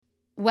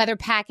Whether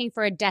packing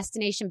for a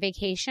destination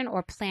vacation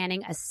or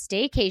planning a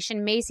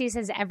staycation, Macy's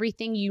has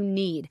everything you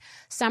need.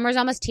 Summer's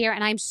almost here,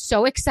 and I'm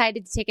so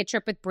excited to take a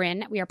trip with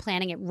Bryn. We are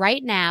planning it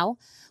right now.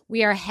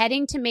 We are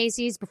heading to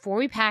Macy's before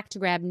we pack to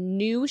grab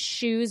new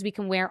shoes we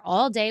can wear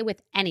all day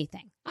with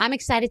anything. I'm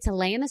excited to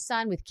lay in the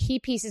sun with key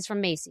pieces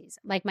from Macy's,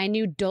 like my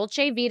new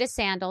Dolce Vita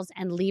sandals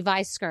and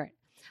Levi's skirt.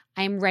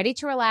 I am ready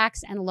to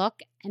relax and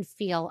look and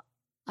feel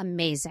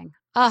amazing.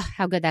 Oh,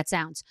 how good that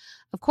sounds.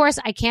 Of course,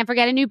 I can't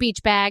forget a new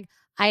beach bag.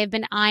 I have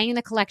been eyeing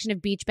the collection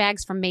of beach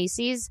bags from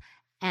Macy's,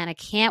 and I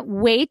can't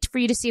wait for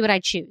you to see what I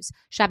choose.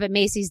 Shop at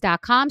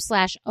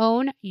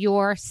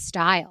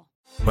Macys.com/ownyourstyle.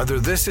 Whether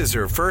this is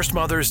her first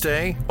Mother's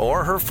Day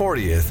or her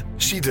 40th,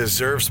 she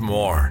deserves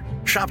more.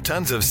 Shop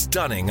tons of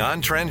stunning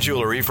on-trend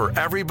jewelry for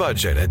every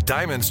budget at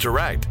Diamonds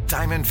Direct.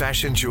 Diamond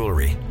fashion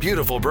jewelry,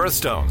 beautiful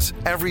birthstones,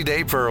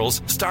 everyday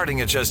pearls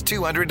starting at just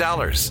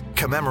 $200.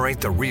 Commemorate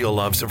the real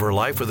loves of her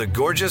life with a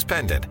gorgeous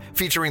pendant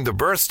featuring the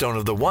birthstone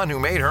of the one who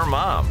made her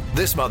mom.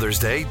 This Mother's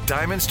Day,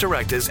 Diamonds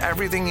Direct is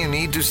everything you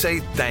need to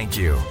say thank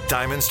you.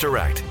 Diamonds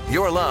Direct,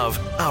 your love,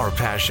 our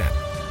passion.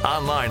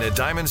 Online at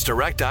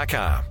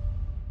diamondsdirect.com.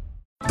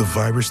 The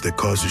virus that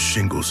causes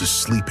shingles is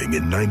sleeping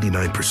in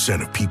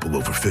 99% of people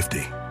over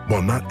 50.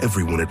 While not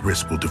everyone at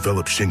risk will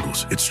develop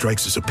shingles, it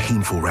strikes as a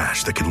painful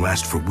rash that can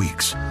last for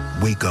weeks.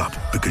 Wake up,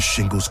 because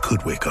shingles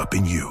could wake up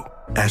in you.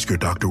 Ask your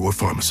doctor or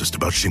pharmacist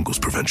about shingles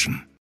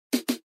prevention.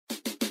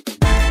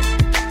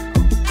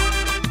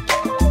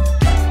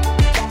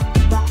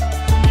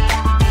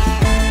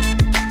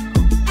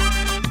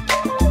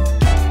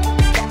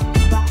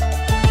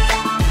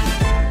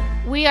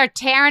 We are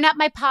tearing up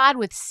my pod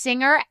with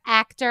singer,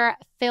 actor,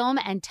 film,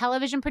 and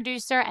television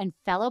producer, and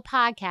fellow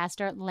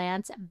podcaster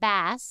Lance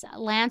Bass.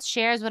 Lance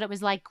shares what it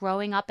was like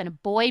growing up in a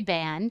boy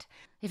band,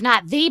 if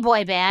not the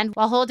boy band,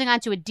 while holding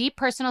on to a deep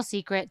personal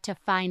secret, to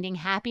finding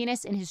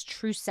happiness in his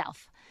true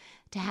self,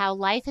 to how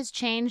life has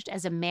changed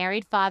as a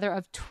married father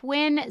of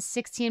twin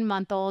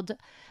 16-month-old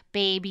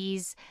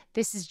babies.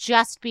 This is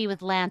Just Be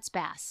with Lance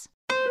Bass.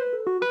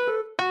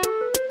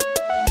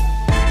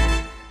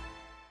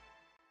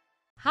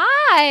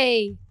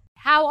 Hi,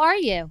 how are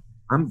you?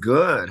 I'm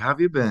good. How have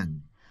you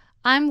been?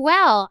 I'm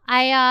well.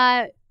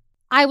 I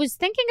was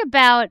thinking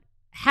about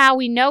how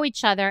we know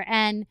each other,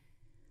 and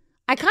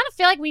I kind of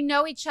feel like we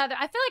know each other.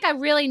 I feel like I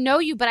really know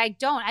you, but I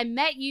don't. I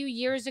met you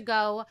years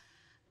ago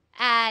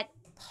at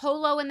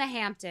Polo in the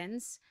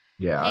Hamptons.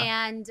 Yeah.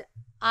 And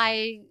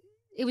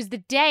it was the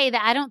day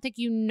that, I don't think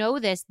you know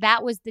this,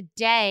 that was the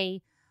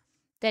day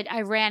that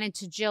I ran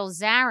into Jill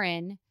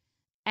Zarin.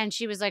 And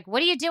she was like,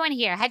 "What are you doing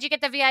here? How'd you get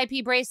the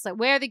VIP bracelet?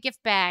 Where are the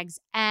gift bags?"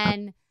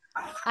 And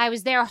I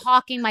was there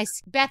hawking my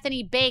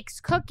Bethany Bakes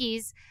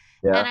cookies.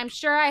 Yeah. And I'm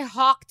sure I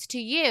hawked to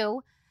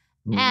you.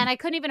 And I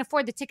couldn't even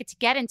afford the ticket to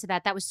get into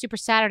that. That was Super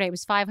Saturday. It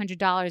was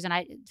 $500. And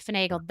I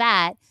finagled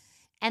that.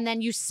 And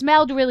then you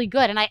smelled really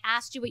good. And I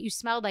asked you what you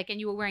smelled like. And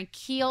you were wearing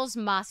Kiehl's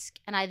musk.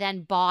 And I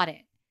then bought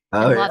it.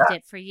 I loved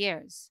it for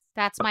years.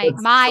 That's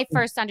my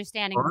first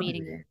understanding of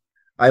meeting you.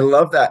 I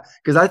love that,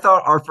 because I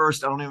thought our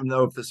first, I don't even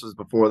know if this was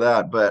before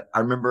that, but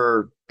I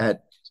remember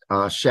at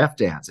Chef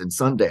Dance in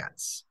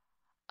Sundance.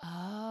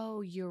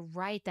 Oh, you're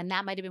right. Then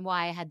that might have been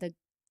why I had the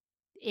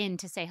in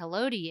to say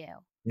hello to you.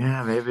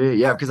 Yeah, maybe.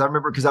 Yeah, because I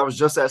was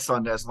just at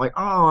Sundance. I'm like,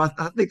 oh,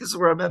 I think this is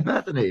where I met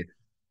Bethany.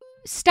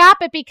 Stop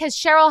it, because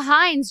Cheryl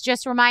Hines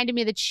just reminded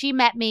me that she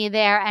met me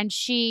there, and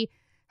she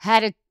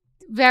had a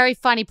very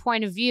funny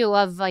point of view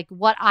of like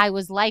what I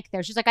was like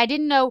there. She's like, "I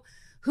didn't know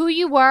who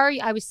you were.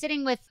 I was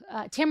sitting with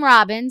Tim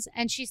Robbins,"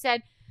 and she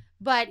said,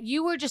 "But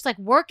you were just like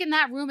working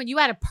that room and you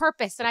had a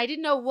purpose, and I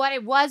didn't know what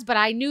it was, but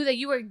I knew that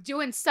you were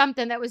doing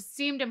something that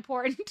seemed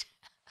important."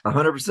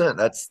 100%.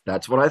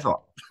 That's what I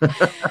thought.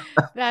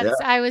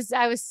 I was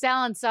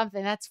selling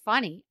something. That's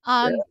funny.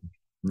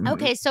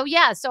 Okay, so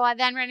I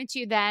then ran into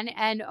you then,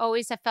 and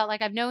always have felt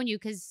like I've known you,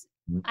 because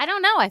I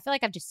don't know, I feel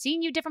like I've just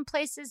seen you different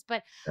places,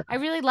 but I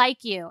really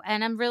like you,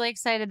 and I'm really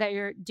excited that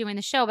you're doing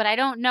the show. But I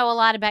don't know a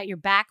lot about your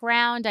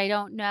background. I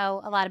don't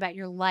know a lot about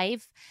your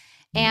life.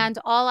 And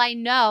all I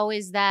know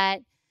is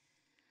that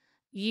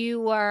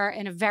you were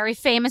in a very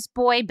famous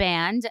boy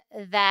band,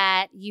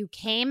 that you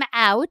came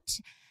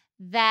out,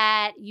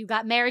 that you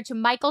got married to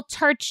Michael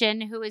Turchin,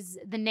 who is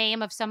the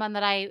name of someone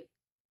that I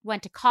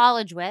went to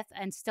college with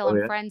and still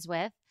am friends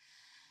with,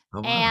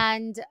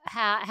 and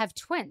have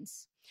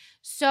twins.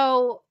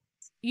 So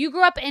you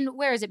grew up in,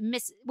 where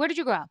did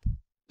you grow up?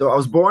 So I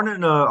was born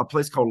in a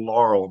place called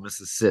Laurel,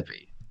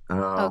 Mississippi.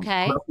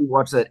 Okay. We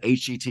watched that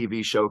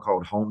HGTV show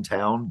called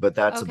Hometown, but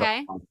that's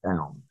about my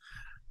town.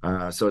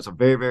 So it's a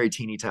very, very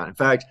teeny town. In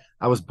fact,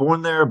 I was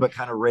born there, but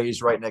kind of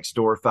raised right next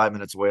door, 5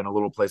 minutes away, in a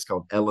little place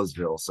called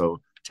Ellisville. So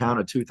town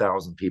of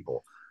 2,000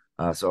 people.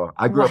 So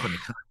I grew up in the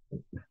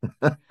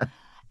country.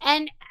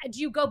 And do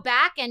you go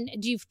back, and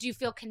do you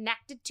feel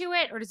connected to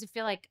it, or does it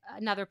feel like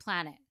another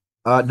planet?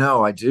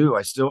 No, I do.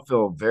 I still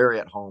feel very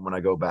at home when I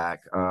go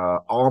back.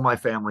 All my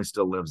family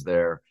still lives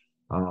there.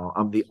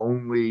 I'm the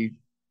only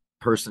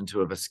person to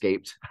have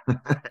escaped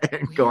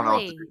and gone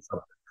off to do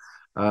something.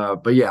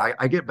 But yeah,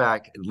 I get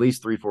back at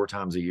least 3-4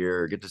 times a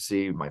year, get to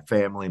see my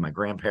family, my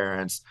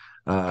grandparents.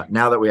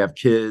 Now that we have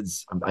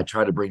kids, I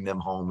try to bring them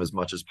home as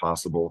much as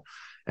possible.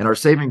 And our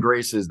saving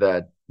grace is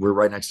that we're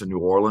right next to New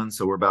Orleans.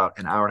 So we're about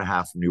an hour and a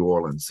half from New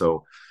Orleans.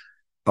 So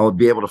I would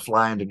be able to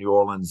fly into New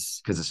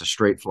Orleans because it's a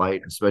straight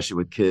flight, especially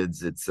with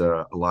kids. It's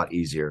a lot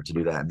easier to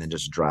do that and then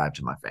just drive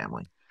to my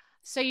family.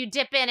 So you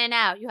dip in and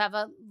out. You have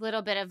a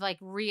little bit of like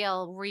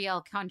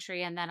real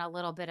country and then a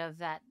little bit of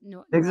that.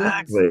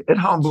 Exactly. It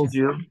humbles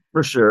you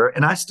for sure.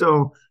 And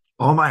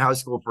all my high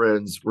school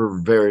friends were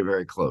very,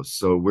 very close.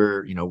 So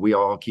we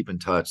all keep in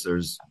touch.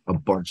 There's a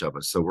bunch of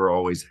us. So we're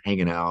always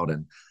hanging out,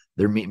 and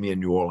they're meeting me in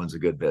New Orleans a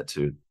good bit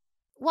too.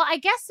 Well, I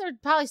guess there are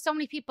probably so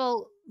many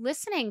people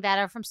listening that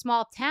are from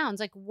small towns.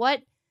 Like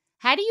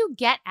how do you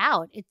get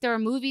out? If there are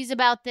movies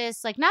about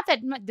this, like not that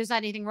there's not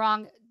anything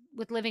wrong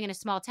with living in a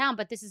small town,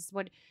 but this is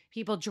what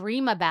people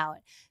dream about.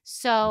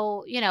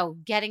 So,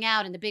 getting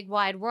out in the big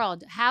wide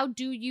world, how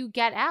do you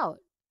get out?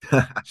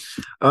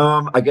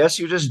 I guess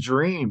you just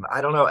dream.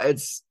 I don't know.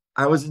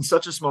 I was in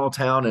such a small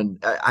town,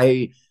 and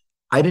I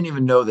didn't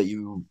even know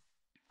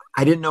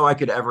I didn't know I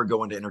could ever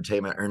go into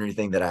entertainment or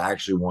anything that I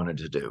actually wanted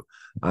to do.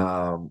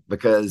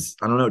 Because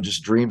I don't know,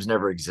 just dreams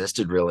never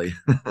existed really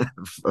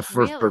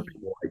for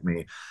people like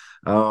me.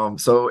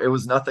 So it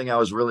was nothing I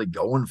was really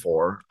going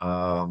for.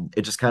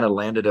 It just kind of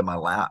landed in my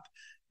lap.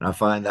 And I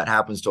find that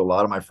happens to a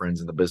lot of my friends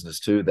in the business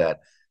too,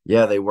 that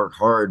yeah, they work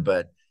hard,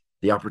 but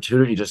the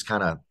opportunity just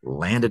kind of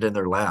landed in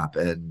their lap.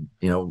 And,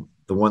 the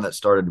one that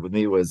started with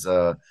me was,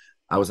 I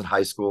was in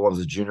high school. I was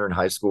a junior in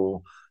high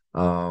school.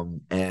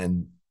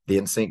 And the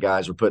NSYNC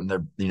guys were putting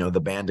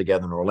the band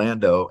together in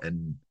Orlando.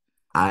 And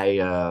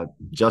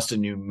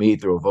Justin knew me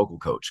through a vocal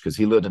coach because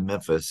he lived in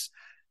Memphis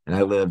and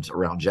I lived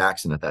around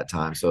Jackson at that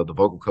time. So the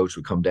vocal coach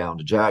would come down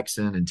to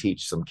Jackson and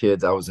teach some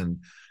kids. I was in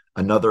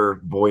another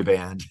boy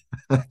band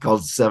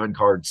called 7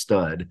 Card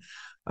Stud.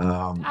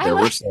 I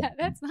like that.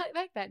 That's not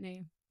like that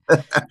name.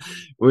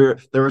 There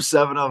were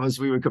 7 of us.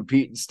 We would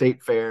compete in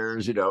state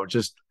fairs,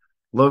 just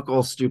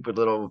local stupid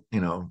little,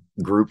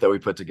 group that we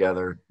put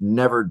together,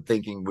 never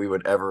thinking we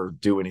would ever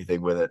do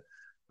anything with it.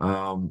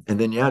 And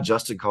then,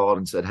 Justin called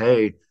and said,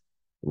 "Hey,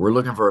 we're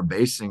looking for a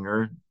bass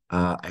singer.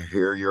 I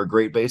hear you're a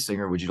great bass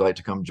singer. Would you like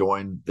to come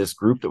join this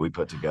group that we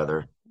put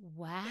together?"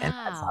 Wow. And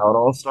that's how it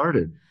all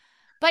started.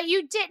 But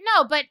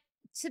but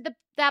to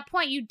that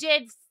point, you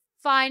did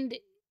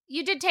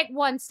take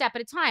one step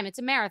at a time. It's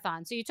a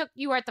marathon. So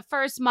you were at the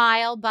first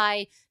mile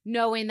by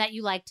knowing that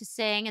you like to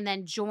sing and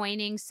then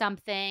joining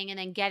something and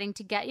then getting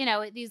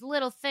to these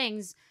little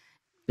things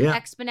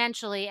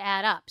exponentially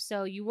add up.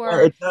 So you were.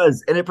 Yeah, it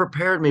does. And it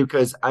prepared me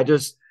because I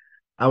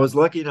was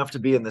lucky enough to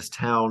be in this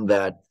town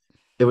that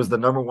it was the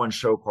 #1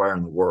 show choir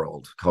in the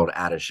world called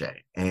Attaché.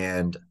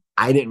 And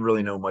I didn't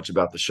really know much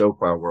about the show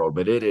choir world,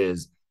 but it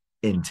is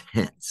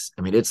intense.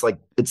 I mean, it's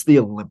the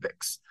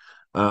Olympics.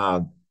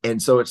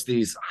 And so it's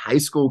these high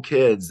school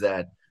kids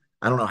that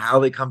I don't know how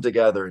they come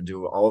together and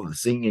do all the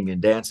singing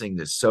and dancing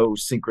that's so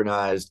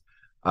synchronized.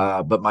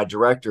 But my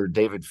director,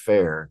 David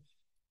Fair,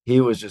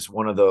 he was just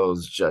one of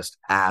those just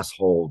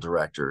asshole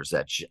directors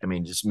that,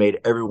 just made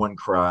everyone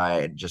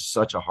cry and just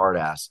such a hard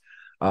ass.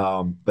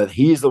 But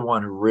he's the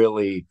one who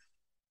really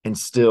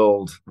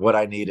instilled what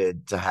I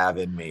needed to have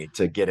in me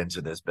to get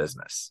into this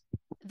business.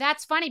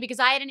 That's funny because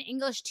I had an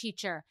English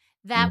teacher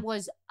that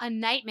was a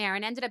nightmare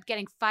and ended up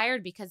getting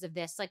fired because of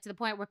this, like to the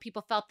point where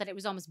people felt that it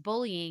was almost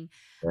bullying.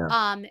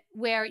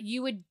 Where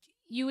you would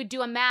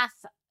do a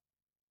math,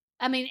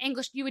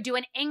 English, you would do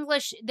an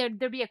English, there'd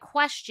be a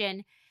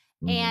question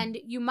and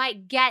you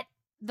might get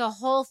the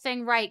whole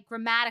thing right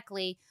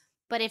grammatically,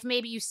 but if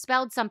maybe you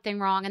spelled something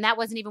wrong and that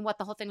wasn't even what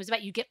the whole thing was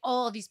about, you get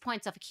all of these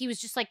points off. He was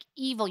just like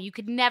evil. You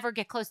could never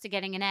get close to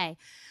getting an A.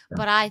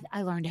 But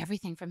I learned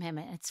everything from him.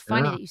 It's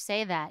funny that you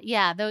say that.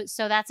 Yeah.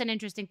 So that's an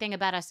interesting thing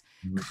about us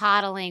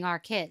coddling our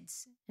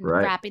kids and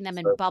wrapping them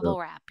in bubble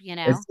wrap,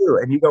 It's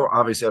true. And you don't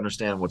obviously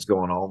understand what's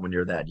going on when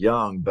you're that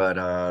young, but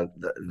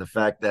the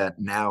fact that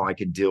now I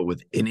can deal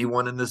with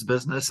anyone in this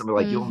business, I'm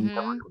like, you'll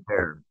never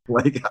compare.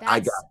 Like, I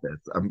got this.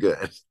 I'm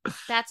good.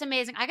 That's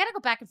amazing. I got to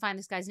go back and find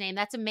this guy's name.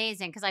 That's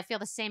amazing because I feel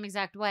the same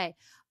exact way.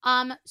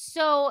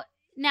 So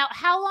now,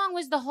 how long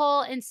was the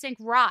whole NSYNC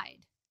ride?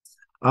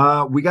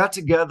 We got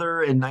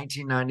together in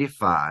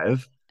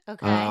 1995.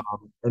 Okay.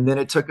 And then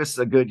it took us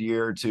a good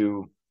year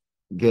to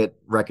get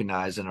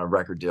recognized in a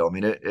record deal.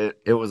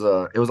 It was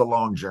a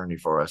long journey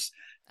for us.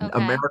 Okay.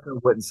 America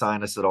wouldn't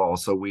sign us at all.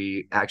 So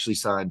we actually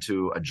signed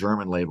to a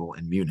German label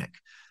in Munich.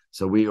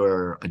 So we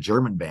were a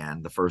German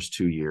band the first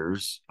 2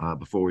 years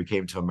before we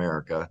came to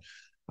America.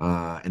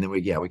 And then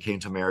we came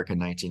to America in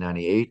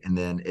 1998 and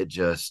then it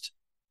just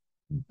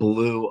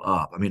blew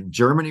up.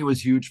 Germany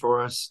was huge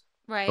for us.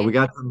 Right. But we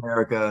got to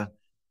America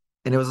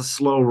and it was a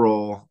slow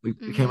roll. We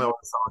came out with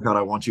a song called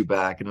 "I Want You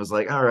Back," and it was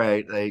like, all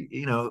right,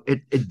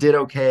 it did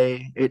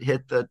okay. It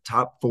hit the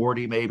top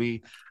 40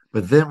 maybe,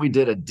 but then we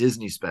did a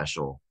Disney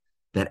special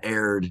that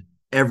aired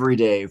every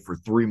day for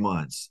 3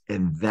 months,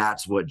 and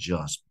that's what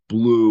just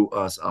blew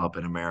us up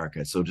in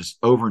America. So just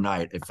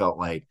overnight, it felt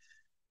like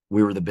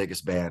we were the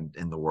biggest band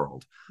in the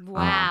world.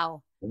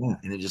 Wow. Yeah,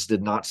 and it just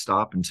did not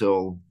stop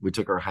until we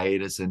took our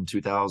hiatus in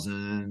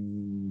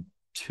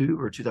 2002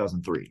 or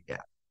 2003.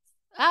 Yeah.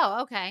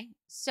 Oh, okay.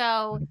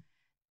 So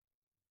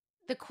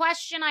the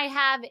question I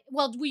have,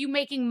 well, were you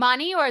making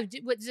money, or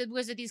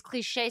was it these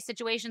cliche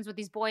situations with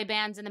these boy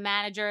bands and the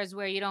managers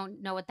where you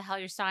don't know what the hell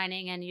you're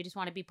signing and you just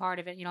want to be part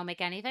of it and you don't make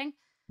anything?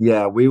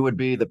 Yeah, we would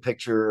be the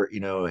picture,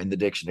 in the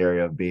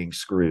dictionary of being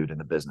screwed in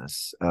the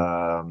business.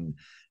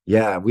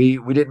 Yeah, we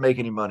didn't make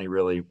any money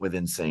really with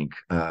NSYNC.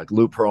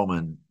 Lou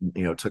Pearlman,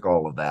 took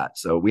all of that.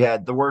 So we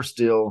had the worst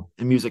deal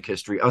in music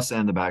history. Us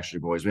and the Backstreet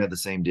Boys, we had the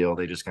same deal.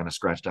 They just kind of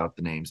scratched out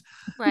the names.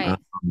 Right.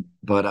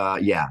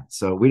 Yeah,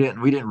 so we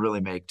didn't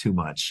really make too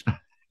much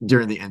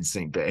during the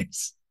NSYNC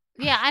days.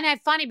 Yeah, and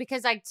it's funny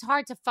because it's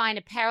hard to find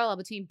a parallel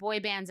between boy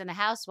bands and the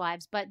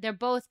Housewives, but they're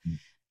both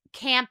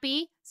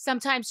campy,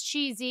 sometimes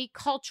cheesy,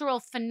 cultural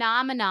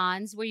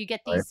phenomenons where you get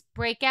these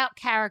breakout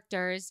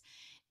characters.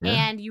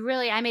 Yeah. And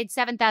I made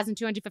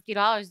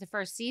 $7,250 the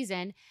first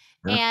season.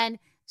 Yeah. And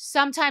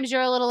sometimes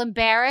you're a little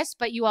embarrassed,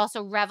 but you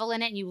also revel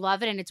in it and you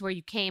love it and it's where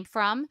you came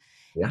from.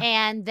 Yeah.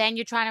 And then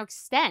you're trying to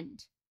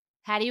extend.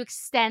 How do you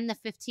extend the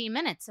 15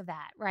 minutes of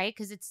that, right?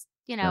 Because it's,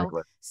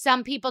 exactly.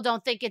 Some people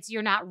don't think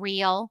you're not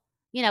real.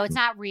 It's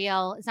not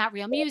real. It's not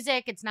real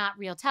music. It's not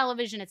real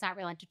television. It's not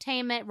real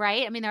entertainment,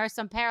 right? I mean, there are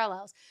some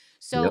parallels.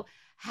 So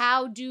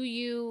how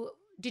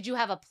did you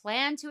have a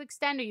plan to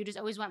extend, or you just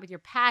always went with your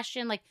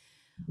passion? Like,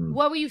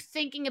 what were you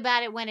thinking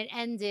about it when it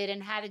ended,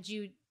 and how did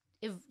you,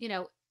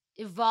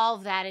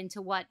 evolve that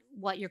into what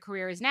your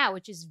career is now,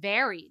 which is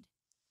varied?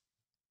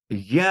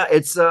 Yeah,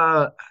 it's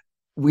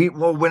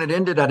when it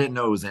ended, I didn't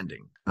know it was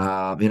ending.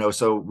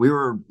 So we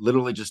were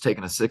literally just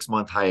taking a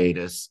 6-month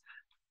hiatus.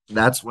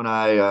 That's when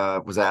I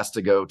was asked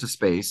to go to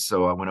space.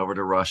 So I went over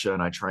to Russia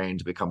and I trained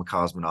to become a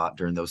cosmonaut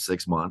during those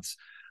 6 months.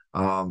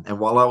 And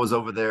while I was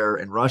over there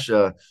in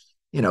Russia,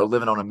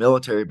 living on a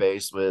military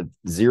base with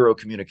zero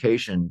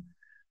communication,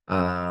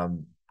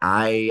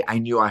 I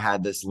knew I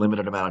had this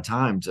limited amount of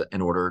time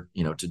in order,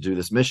 to do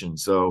this mission.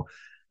 So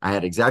I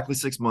had exactly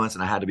 6 months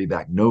and I had to be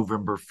back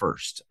November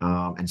 1st.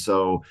 And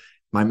so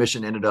my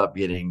mission ended up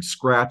getting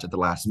scrapped at the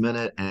last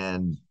minute,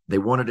 and they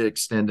wanted to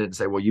extend it and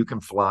say, well, you can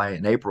fly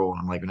in April.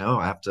 And I'm like, no,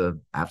 I have to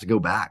go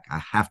back.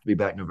 I have to be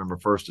back November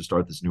 1st to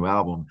start this new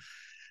album.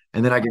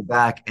 And then I get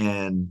back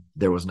and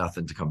there was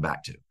nothing to come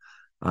back to.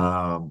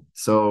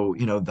 So,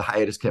 the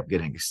hiatus kept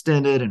getting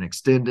extended and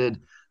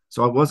extended.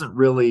 So I wasn't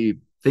really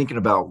thinking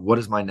about what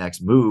is my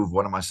next move?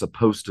 What am I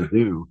supposed to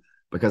do?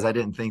 Because I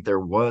didn't think there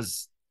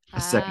was a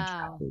second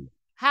chapter.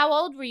 How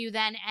old were you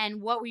then? And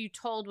what were you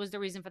told was the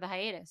reason for the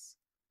hiatus?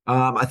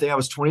 I think I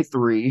was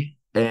 23,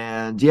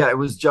 and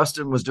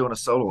Justin was doing a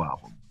solo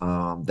album.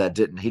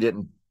 He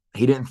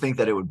didn't think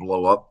that it would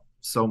blow up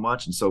so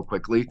much and so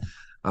quickly.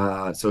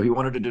 So he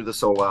wanted to do the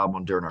solo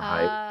album during our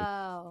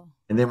hiatus.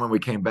 And then when we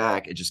came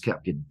back, it just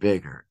kept getting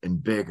bigger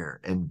and bigger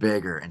and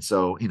bigger. And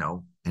so,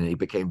 and he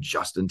became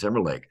Justin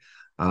Timberlake.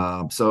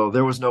 So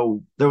there was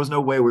no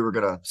way we were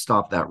going to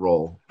stop that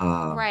role.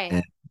 Right.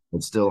 And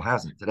it still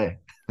hasn't today.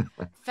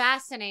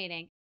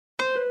 Fascinating.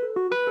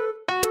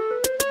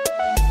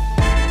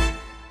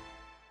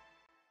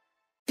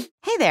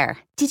 Hey there.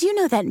 Did you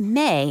know that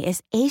May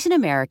is Asian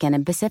American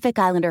and Pacific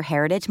Islander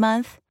Heritage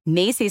Month?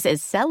 Macy's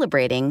is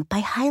celebrating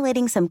by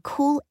highlighting some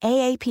cool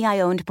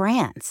AAPI-owned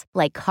brands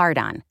like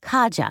Cardon,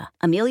 Kaja,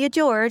 Amelia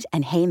George,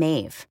 and Hey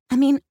Mave. I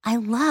mean, I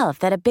love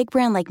that a big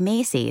brand like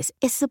Macy's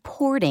is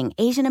supporting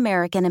Asian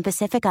American and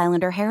Pacific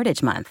Islander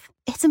Heritage Month.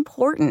 It's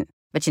important.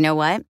 But you know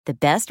what? The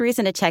best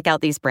reason to check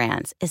out these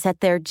brands is that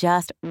they're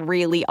just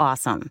really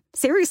awesome.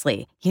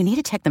 Seriously, you need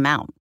to check them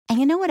out. And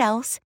you know what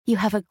else? You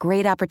have a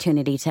great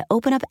opportunity to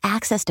open up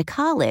access to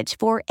college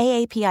for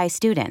AAPI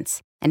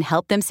students and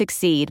help them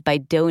succeed by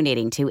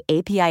donating to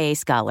APIA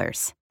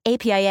Scholars.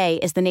 APIA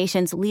is the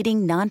nation's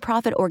leading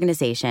nonprofit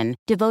organization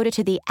devoted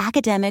to the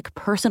academic,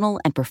 personal,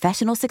 and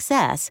professional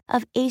success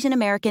of Asian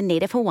American,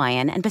 Native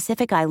Hawaiian, and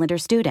Pacific Islander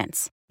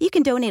students. You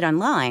can donate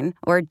online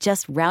or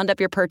just round up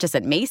your purchase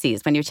at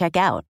Macy's when you check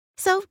out.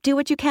 So do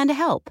what you can to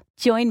help.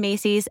 Join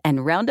Macy's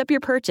and round up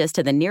your purchase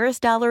to the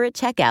nearest dollar at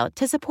checkout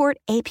to support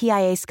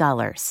APIA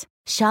Scholars.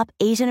 Shop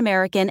Asian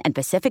American and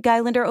Pacific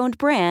Islander-owned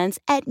brands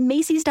at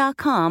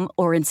Macy's.com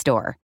or in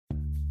store.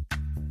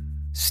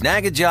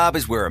 Snag a Job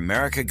is where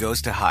America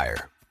goes to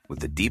hire, with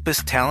the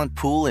deepest talent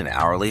pool in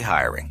hourly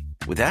hiring.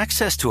 With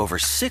access to over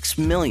 6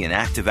 million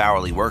active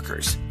hourly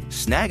workers,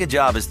 Snag a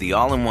Job is the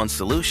all-in-one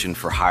solution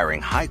for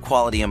hiring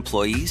high-quality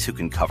employees who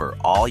can cover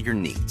all your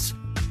needs.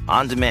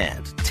 On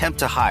demand, temp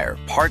to hire,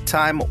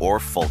 part-time or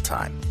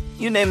full-time.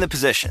 You name the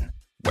position.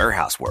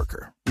 Warehouse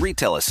worker,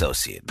 retail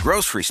associate,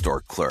 grocery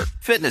store clerk,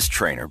 fitness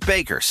trainer,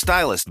 baker,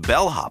 stylist,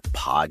 bellhop,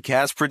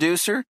 podcast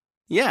producer.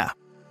 Yeah,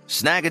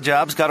 Snag a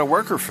Job's got a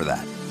worker for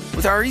that.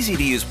 With our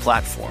easy-to-use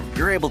platform,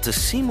 you're able to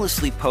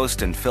seamlessly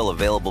post and fill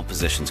available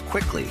positions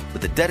quickly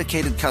with a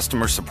dedicated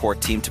customer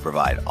support team to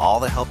provide all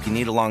the help you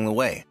need along the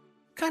way.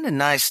 Kind of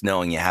nice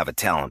knowing you have a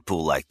talent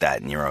pool like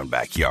that in your own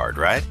backyard,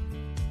 right?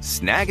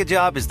 Snag a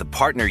Job is the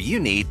partner you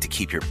need to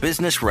keep your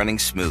business running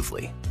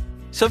smoothly.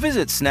 So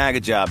visit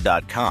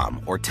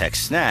snagajob.com or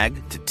text snag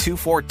to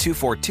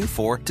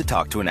 242424 to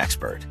talk to an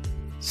expert.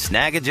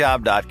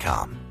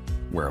 Snagajob.com,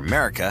 where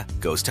America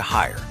goes to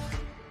hire.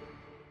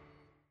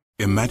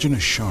 Imagine a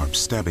sharp,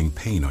 stabbing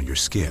pain on your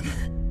skin.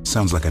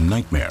 Sounds like a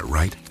nightmare,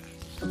 right?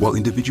 While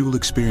individual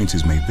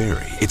experiences may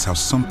vary, it's how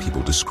some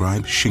people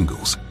describe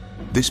shingles.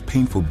 This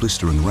painful,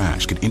 blistering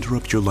rash could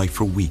interrupt your life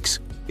for weeks.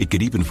 It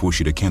could even force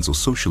you to cancel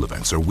social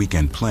events or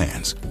weekend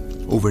plans.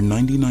 Over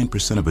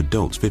 99% of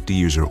adults 50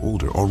 years or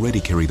older already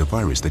carry the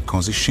virus that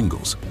causes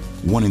shingles.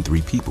 1 in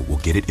 3 people will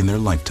get it in their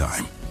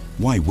lifetime.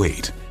 Why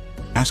wait?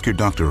 Ask your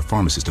doctor or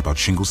pharmacist about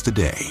shingles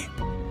today.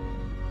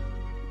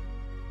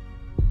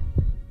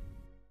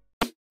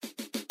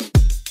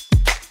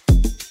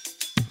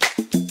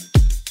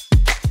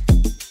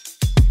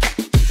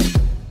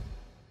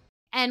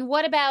 And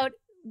what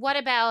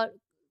about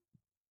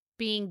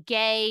being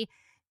gay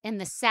in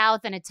the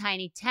South in a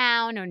tiny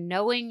town, or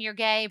knowing you're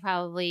gay,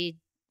 probably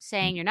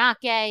saying you're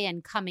not gay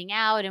and coming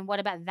out? And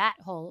what about that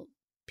whole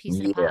piece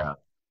of the pie?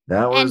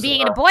 That was, and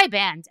being in a boy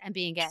band and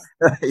being gay.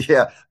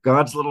 Yeah.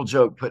 God's little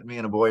joke put me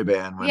in a boy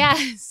band when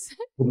yes.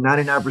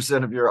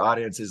 99% of your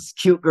audience is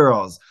cute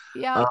girls.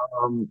 Yeah.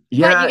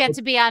 Yeah. But you get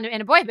to be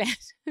in a boy band.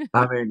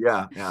 I mean,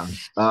 yeah.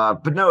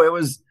 But no, it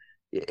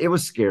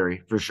was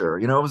scary for sure.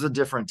 It was a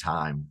different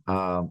time.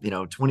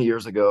 20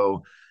 years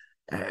ago,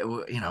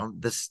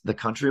 the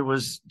country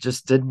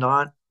did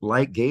not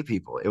like gay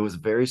people. It was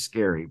very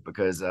scary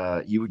because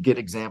you would get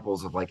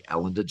examples of like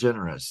Ellen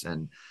DeGeneres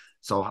and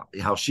so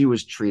how she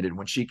was treated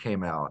when she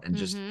came out, and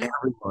just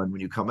everyone,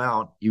 when you come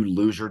out, you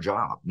lose your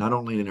job, not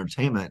only in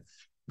entertainment,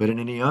 but in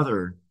any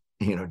other,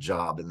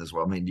 job in this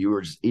world. I mean, you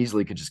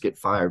could just get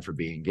fired for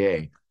being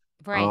gay.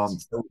 Right.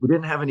 So we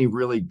didn't have any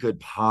really good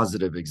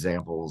positive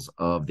examples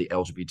of the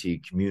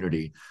LGBT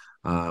community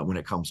when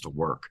it comes to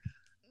work.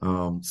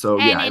 In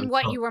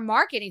what you were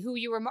marketing, who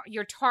you were,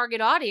 your target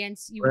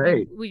audience, you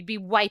would be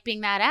wiping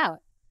that out.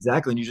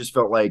 Exactly. And you just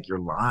felt like you're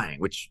lying,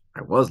 which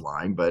I was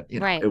lying, but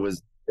it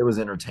was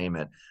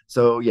entertainment.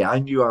 So yeah, I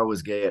knew I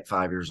was gay at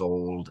 5 years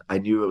old. I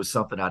knew it was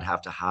something I'd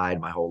have to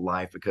hide my whole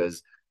life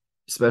because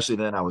especially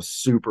then I was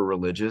super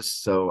religious.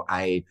 So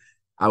I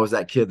was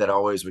that kid that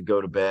always would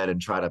go to bed and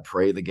try to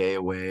pray the gay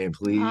away and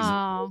please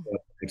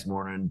next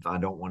morning if I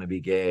don't want to be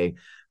gay.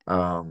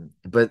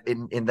 But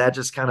in that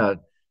just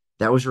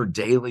that was your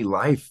daily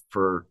life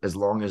for as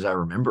long as I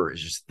remember,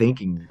 is just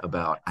thinking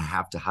about, I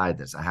have to hide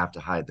this. I have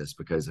to hide this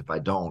because if I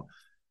don't,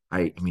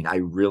 I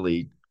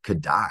really could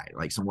die.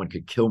 Like someone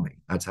could kill me.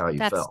 That's how you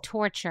felt. That's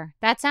torture.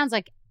 That sounds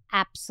like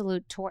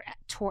absolute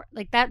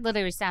like that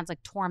literally sounds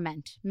like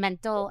torment,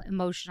 mental,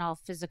 emotional,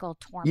 physical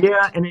torment.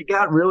 Yeah. And it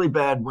got really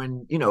bad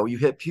when, you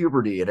hit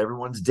puberty and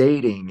everyone's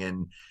dating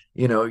and,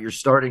 you're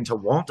starting to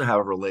want to have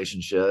a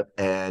relationship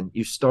and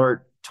you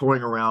start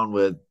toying around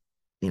with,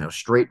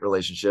 straight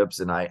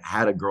relationships. And I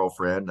had a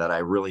girlfriend that I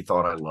really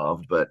thought I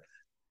loved, but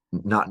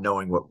not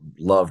knowing what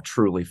love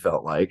truly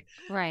felt like.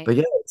 Right. But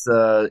yeah, it's,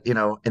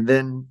 and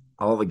then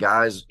all the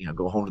guys,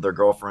 go home to their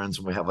girlfriends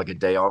when we have like a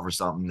day off or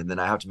something. And then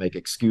I have to make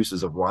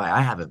excuses of why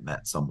I haven't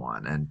met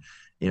someone. And,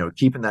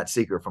 keeping that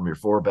secret from your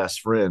 4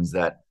 best friends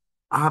that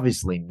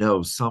obviously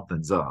know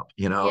something's up,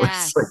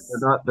 Yes.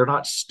 It's like they're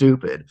not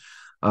stupid.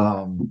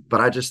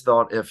 But I just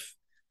thought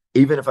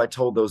even if I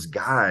told those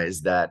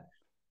guys that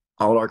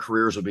all our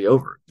careers would be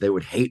over, they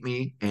would hate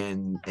me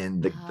and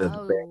the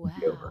band would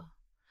be over.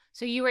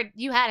 So you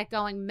had it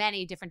going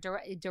many different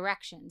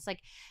directions.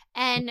 Like,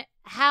 and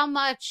how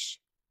much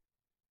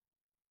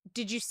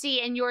did you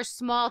see in your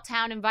small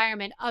town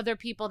environment other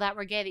people that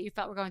were gay that you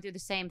felt were going through the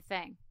same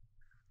thing?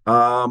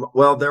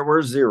 Well, there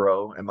were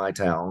 0 in my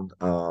town.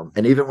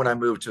 And even when I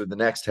moved to the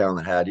next town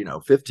that had,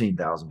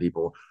 15,000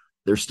 people,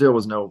 there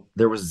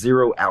was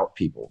 0 out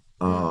people.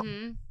 But,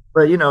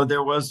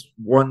 there was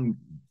one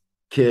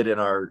kid in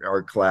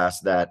our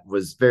class that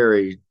was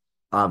very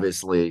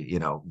obviously,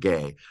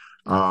 gay.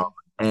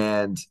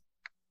 And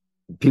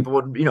people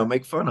would,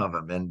 make fun of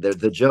him and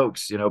the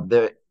jokes,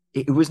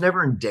 it was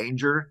never in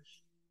danger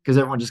because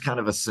everyone just kind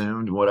of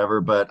assumed whatever.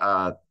 But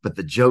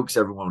the jokes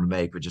everyone would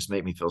make would just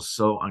make me feel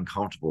so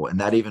uncomfortable.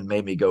 And that even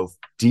made me go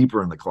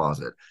deeper in the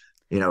closet,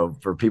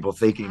 for people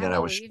thinking that I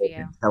was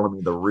telling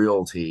me the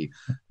real tea.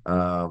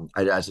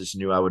 I just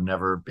knew I would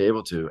never be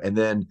able to. And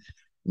then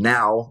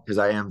now, because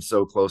I am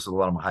so close with a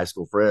lot of my high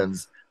school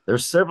friends,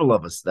 there's several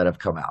of us that have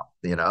come out,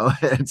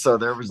 and so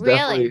there was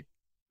definitely,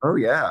 oh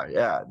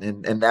yeah.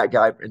 And that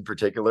guy in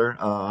particular,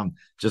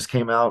 just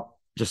came out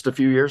just a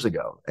few years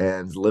ago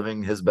and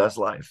living his best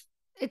life.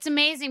 It's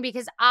amazing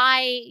because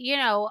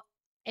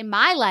in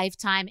my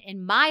lifetime,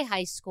 in my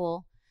high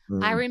school,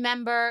 I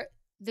remember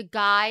the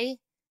guy,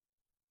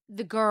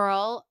 the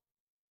girl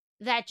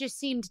that just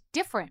seemed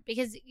different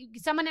because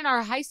someone in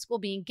our high school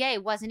being gay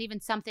wasn't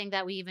even something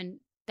that we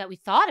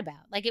thought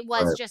about. Like it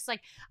was just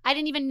like, I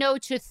didn't even know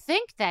to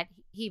think that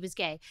he was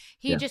gay.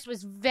 He just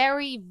was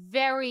very,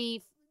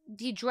 very,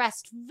 he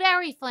dressed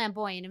very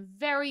flamboyant and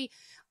very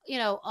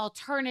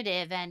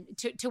alternative and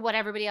to what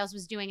everybody else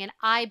was doing.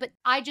 But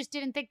I just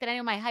didn't think that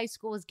anyone in my high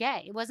school was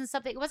gay. It wasn't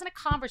a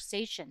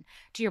conversation,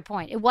 to your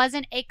point. It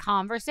wasn't a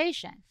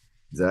conversation.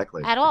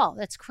 Exactly. At all.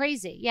 That's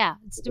crazy. Yeah.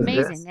 It's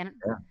amazing.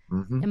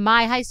 And in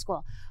my high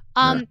school.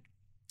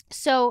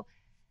 So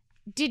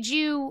did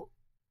you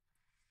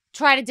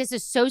try to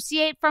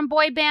disassociate from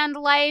boy band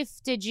life?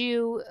 Did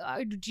you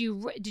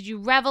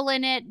revel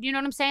in it? You know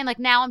what I'm saying? Like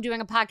now I'm doing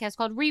a podcast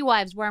called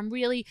Rewives where I'm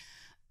really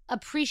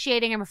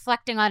appreciating and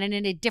reflecting on it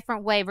in a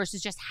different way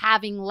versus just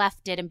having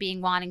left it and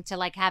wanting to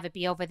like have it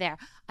be over there.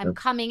 I'm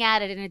coming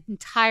at it in an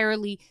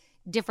entirely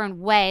different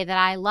way that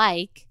I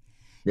like.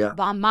 Yeah.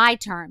 On my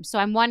terms. So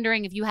I'm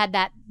wondering if you had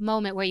that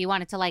moment where you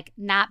wanted to like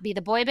not be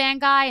the boy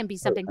band guy and be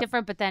something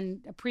different, but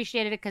then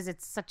appreciated it because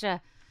it's such a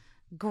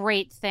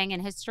great thing in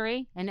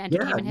history and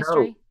entertainment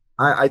history.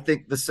 I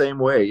think the same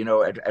way.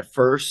 At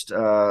first,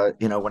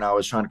 when I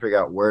was trying to figure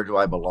out where do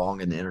I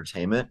belong in the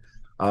entertainment,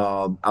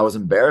 I was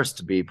embarrassed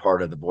to be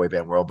part of the boy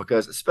band world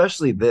because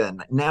especially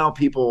then, now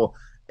people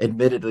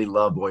admittedly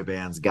love boy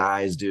bands.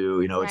 Guys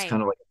do, it's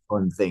kind of like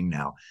fun thing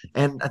now.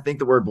 And I think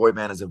the word boy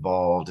band has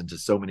evolved into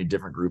so many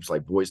different groups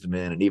like Boyz II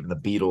Men and even the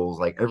Beatles,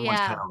 like everyone's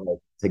kind of like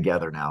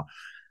together now.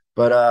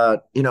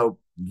 But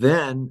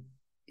then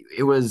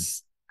it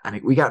was,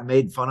 we got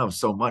made fun of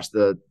so much.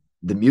 The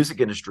music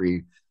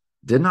industry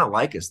did not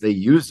like us. They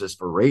used us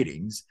for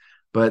ratings,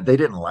 but they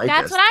didn't like us.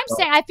 That's what I'm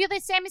saying. I feel the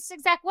same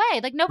exact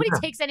way. Like nobody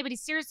takes anybody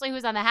seriously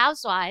who's on the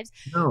Housewives.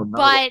 No,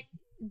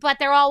 but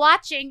they're all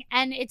watching,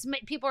 and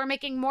people are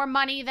making more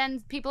money than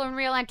people in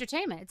real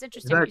entertainment. It's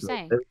interesting what you're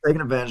saying. They're taking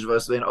advantage of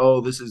us, saying,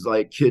 "Oh, this is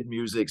like kid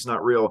music. It's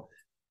not real."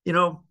 We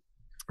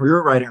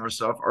were writing our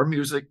stuff. Our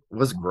music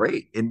was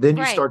great, and then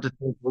you start to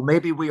think, "Well,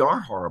 maybe we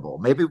are horrible.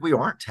 Maybe we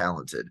aren't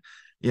talented."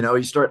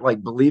 You start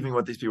like believing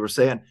what these people are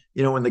saying.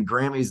 When the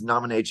Grammys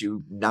nominate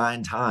you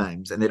 9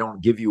 times and they don't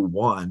give you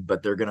 1,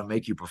 but they're going to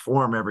make you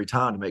perform every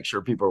time to make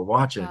sure people are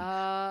watching.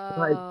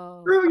 Like,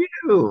 screw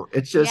you.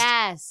 It's just,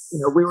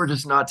 we were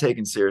just not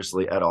taken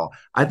seriously at all.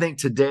 I think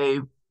today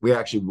we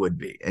actually would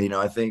be. And,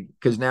 I think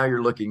because now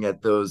you're looking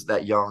at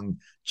that young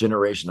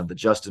generation of the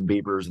Justin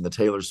Biebers and the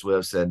Taylor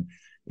Swifts and,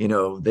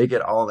 they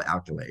get all the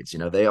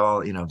accolades, they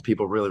all,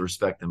 people really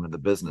respect them in the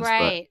business.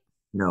 Right.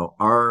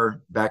 But,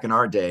 back in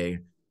our day,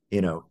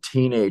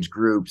 teenage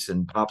groups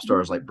and pop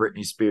stars like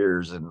Britney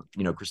Spears and,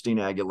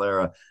 Christina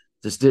Aguilera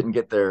just didn't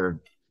get their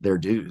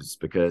dues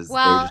because they're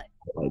just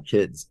like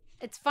kids.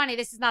 It's funny.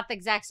 This is not the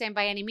exact same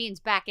by any means.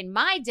 Back in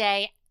my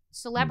day,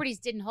 celebrities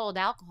didn't hold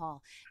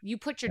alcohol. You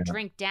put your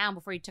drink down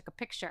before you took a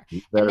picture.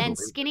 And then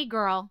Skinny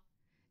Girl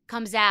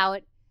comes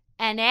out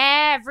and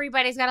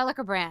everybody's got a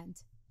liquor brand.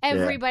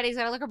 Everybody's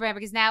got a liquor brand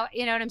because now,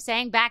 you know what I'm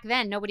saying? Back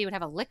then, nobody would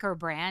have a liquor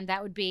brand.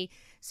 That would be,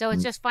 so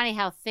it's just funny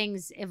how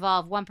things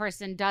evolve. One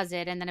person does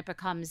it and then it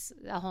becoms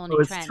a whole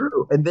new trend. It's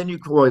true. And then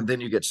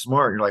you get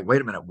smart. You're like, wait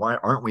a minute, why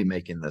aren't we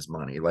making this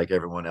money like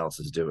everyone else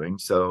is doing?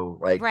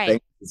 So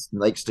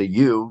thanks to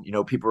you,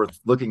 people are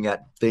looking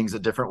at things a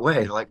different way.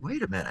 They're like,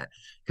 wait a minute,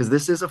 because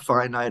this is a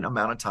finite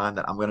amount of time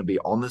that I'm going to be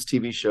on this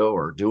TV show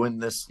or doing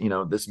this,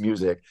 this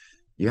music.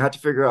 You have to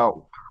figure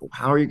out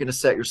how are you going to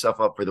set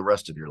yourself up for the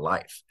rest of your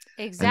life.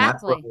 Exactly. And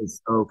that's what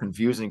was so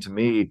confusing to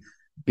me,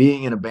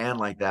 being in a band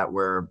like that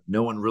where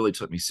no one really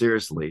took me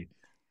seriously.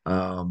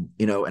 And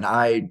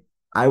I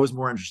was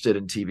more interested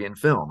in TV and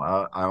film.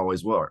 I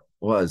always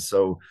was.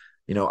 So,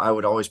 I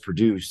would always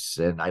produce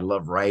and I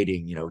love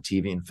writing,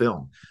 TV and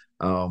film.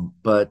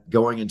 But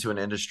going into an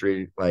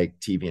industry like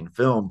TV and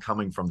film,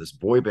 coming from this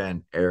boy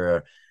band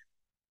era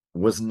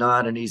was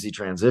not an easy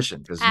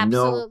transition because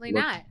absolutely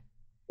not.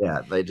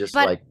 Yeah. They just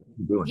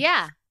doing.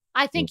 Yeah.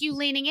 I think you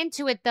leaning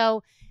into it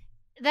though.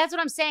 That's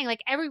what I'm saying.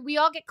 Like we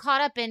all get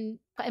caught up in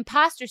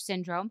imposter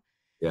syndrome.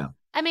 Yeah.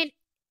 I mean,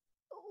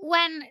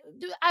 when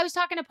I was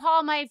talking to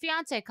Paul, my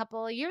fiance, a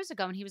couple of years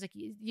ago, and he was like,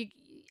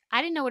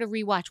 I didn't know what a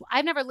rewatch.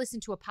 I've never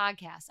listened to a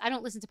podcast. I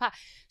don't listen to podcasts.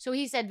 So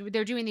he said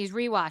they're doing these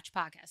rewatch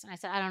podcasts. And I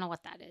said, I don't know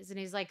what that is. And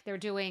he's like, they're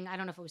doing, I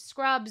don't know if it was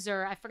Scrubs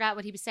or I forgot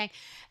what he was saying.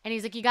 And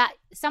he's like,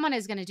 someone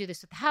is going to do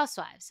this with the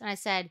Housewives. And I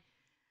said,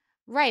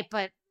 right,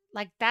 but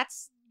like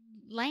that's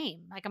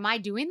lame. Like, am I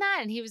doing that?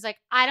 And he was like,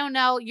 I don't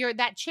know.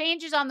 That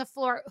changes on the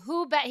floor.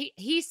 Who bet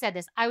he said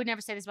this. I would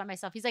never say this about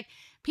myself. He's like,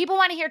 people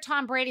want to hear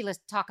Tom Brady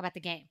talk about the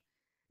game.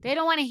 They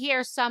don't want to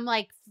hear some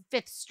like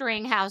 5th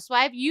string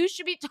housewife. You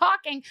should be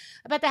talking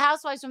about the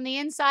housewives from the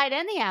inside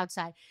and the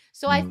outside.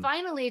 So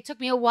it took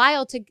me a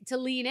while to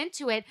lean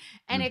into it,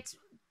 and it's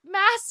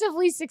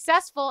massively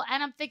successful.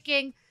 And I'm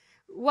thinking,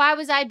 why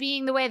was I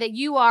being the way that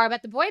you are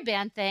about the boy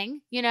band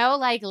thing?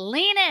 Like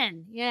lean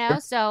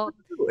in, so.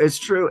 It's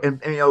true.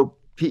 And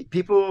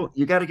people,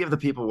 you got to give the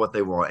people what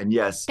they want. And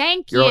yes.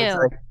 Thank you.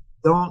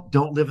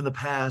 Don't live in the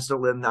past.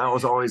 Don't live. I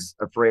was always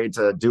afraid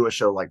to do a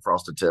show like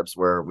Frosted Tips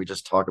where we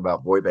just talk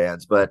about boy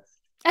bands, but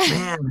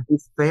man,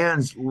 these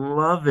fans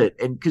love it.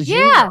 And because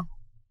you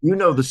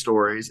know the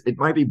stories, it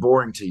might be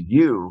boring to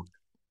you,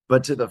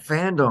 but to the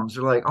fandoms,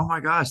 they're like, oh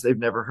my gosh, they've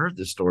never heard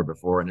this story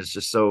before. And it's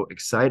just so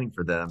exciting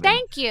for them.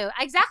 Thank you.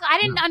 Exactly.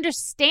 I didn't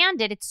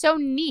understand it. It's so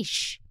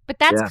niche. But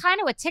that's kind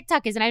of what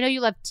TikTok is. And I know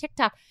you love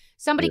TikTok.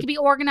 Somebody could be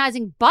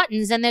organizing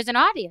buttons and there's an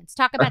audience.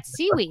 Talk about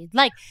seaweed.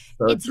 Like,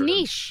 it's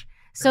niche.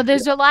 So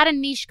there's a lot of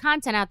niche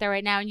content out there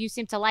right now, and you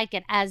seem to like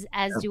it, as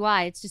do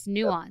I. It's just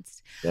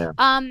nuanced. Yeah.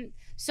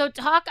 So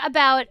talk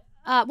about,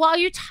 are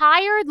you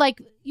tired? Like,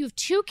 you have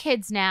 2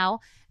 kids now,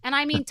 and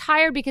I mean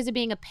tired because of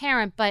being a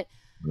parent, but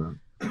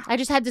I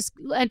just had this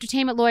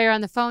entertainment lawyer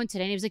on the phone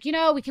today, and he was like,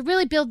 we could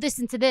really build this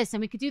into this,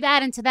 and we could do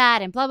that into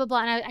that, and blah, blah,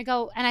 blah. And I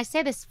go, and I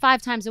say this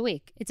 5 times a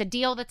week. It's a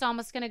deal that's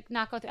almost going to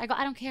not go through. I go,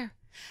 I don't care.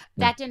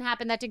 That didn't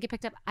happen. That didn't get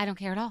picked up. I don't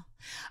care at all.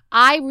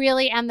 I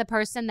really am the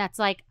person that's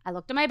like, I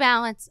looked at my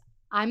balance.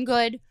 I'm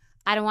good.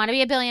 I don't want to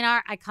be a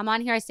billionaire. I come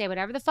on here. I say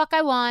whatever the fuck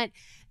I want,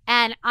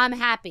 and I'm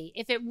happy.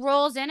 If it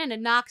rolls in and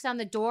it knocks on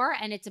the door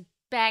and it's a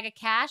bag of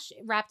cash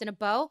wrapped in a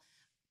bow,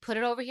 put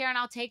it over here and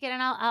I'll take it,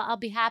 and I'll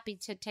be happy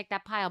to take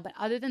that pile. But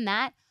other than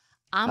that,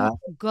 I'm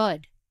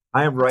good.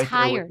 I am right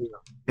tired. there with you.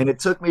 And it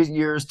took me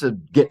years to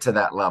get to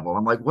that level.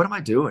 I'm like, what am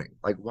I doing?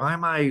 Like, why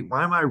am I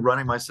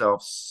running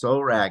myself so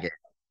ragged?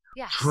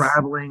 Yes.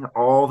 Traveling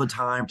all the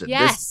time to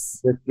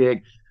this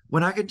gig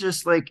when I could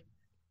just like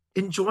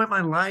enjoy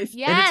my life.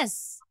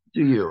 Yes.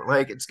 To you,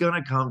 like, it's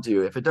gonna come to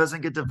you. If it doesn't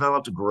get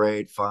developed,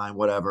 great, fine,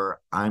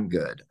 whatever. I'm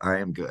good. I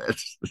am good.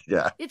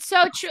 Yeah. It's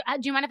so true.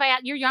 Do you mind if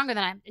you're younger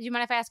than I am? Do you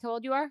mind if I ask how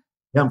old you are?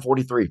 Yeah, I'm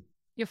 43.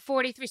 You're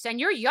 43, and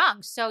you're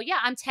young. So yeah,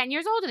 I'm 10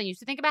 years older than you.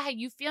 So think about how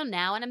you feel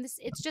now. And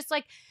it's just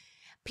like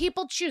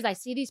people choose. I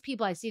see these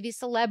people. I see these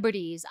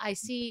celebrities. I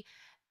see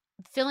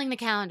filling the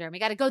calendar. We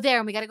got to go there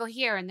and we got to go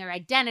here. And their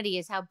identity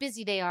is how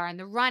busy they are and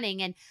the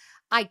running. And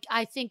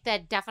I think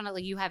that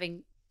definitely you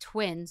having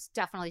twins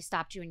definitely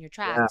stopped you in your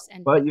tracks. Yeah,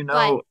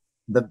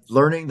 but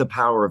learning the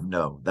power of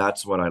no,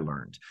 that's what I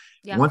learned.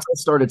 Yeah. Once I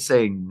started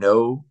saying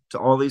no to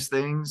all these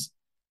things,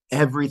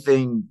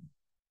 everything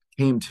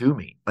came to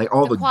me. Like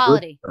all the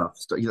quality stuff,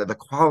 the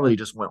quality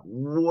just went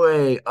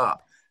way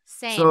up.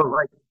 Same. So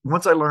like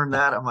once I learned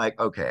that, I'm like,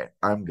 okay,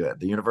 I'm good.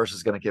 The universe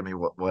is going to give me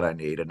what I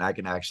need, and I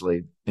can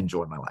actually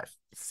enjoy my life.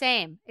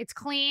 Same. It's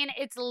clean,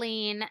 it's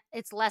lean,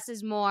 it's less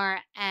is more,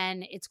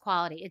 and it's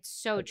quality. It's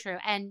so true.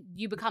 And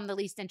you become the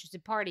least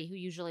interested party who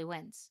usually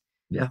wins.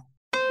 Yeah.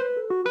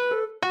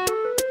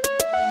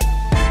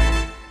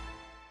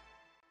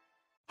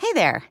 Hey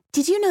there.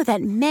 Did you know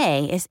that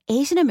May is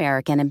Asian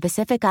American and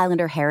Pacific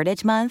Islander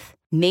Heritage Month?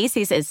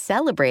 Macy's is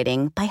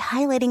celebrating by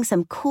highlighting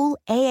some cool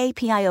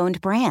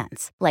AAPI-owned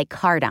brands like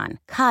Cardon,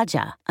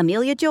 Kaja,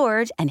 Amelia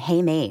George, and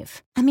Hey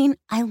Mave. I mean,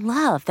 I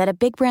love that a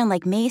big brand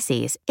like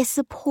Macy's is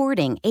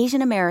supporting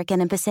Asian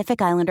American and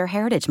Pacific Islander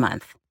Heritage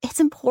Month. It's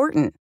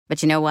important.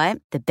 But you know what?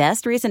 The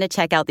best reason to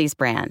check out these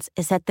brands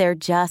is that they're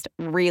just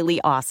really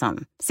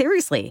awesome.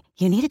 Seriously,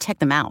 you need to check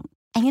them out.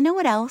 And you know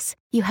what else?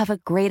 You have a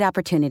great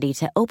opportunity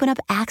to open up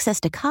access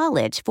to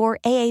college for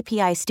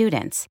AAPI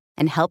students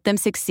and help them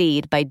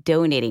succeed by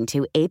donating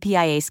to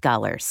APIA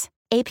Scholars.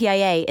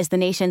 APIA is the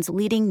nation's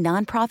leading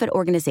nonprofit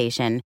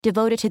organization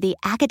devoted to the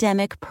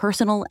academic,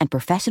 personal, and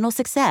professional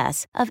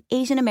success of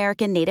Asian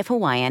American, Native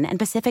Hawaiian, and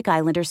Pacific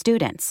Islander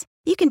students.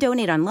 You can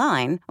donate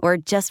online or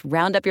just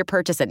round up your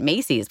purchase at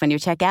Macy's when you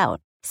check out.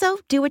 So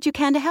do what you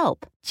can to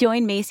help.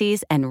 Join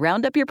Macy's and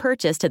round up your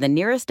purchase to the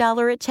nearest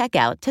dollar at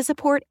checkout to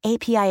support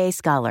APIA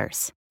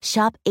Scholars.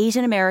 Shop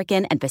Asian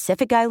American and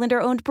Pacific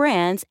Islander-owned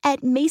brands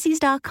at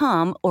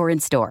Macys.com or in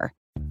store.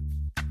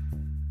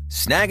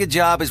 Snag a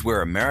Job is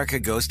where America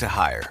goes to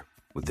hire,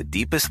 with the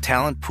deepest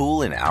talent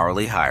pool in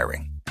hourly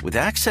hiring. With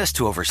access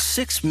to over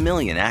 6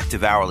 million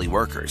active hourly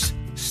workers,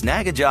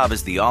 Snag a Job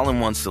is the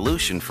all-in-one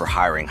solution for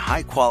hiring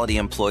high-quality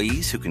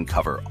employees who can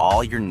cover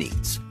all your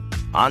needs.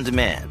 On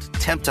demand,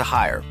 temp to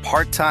hire,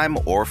 part-time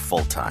or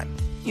full-time.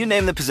 You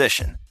name the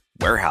position.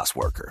 Warehouse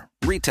worker,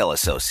 retail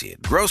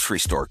associate, grocery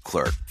store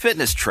clerk,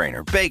 fitness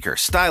trainer, baker,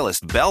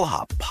 stylist,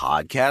 bellhop,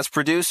 podcast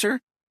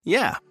producer.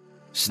 Yeah,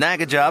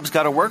 Snag a Job's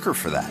got a worker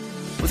for that.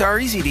 With our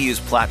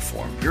easy-to-use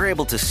platform, you're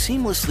able to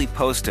seamlessly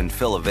post and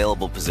fill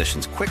available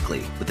positions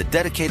quickly with a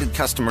dedicated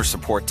customer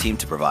support team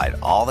to provide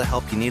all the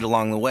help you need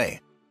along the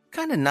way.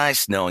 Kind of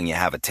nice knowing you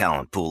have a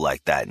talent pool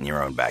like that in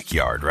your own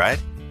backyard, right?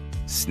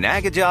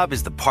 Snag a Job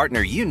is the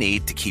partner you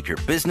need to keep your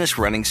business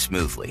running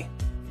smoothly.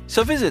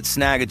 So visit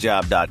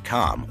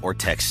snagajob.com or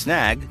text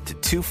snag to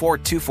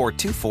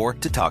 242424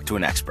 to talk to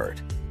an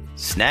expert.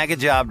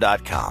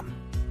 Snagajob.com,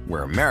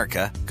 where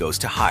America goes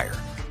to hire.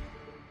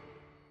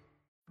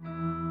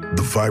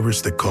 The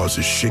virus that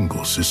causes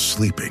shingles is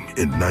sleeping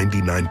in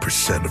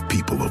 99% of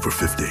people over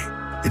 50.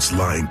 It's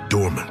lying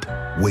dormant,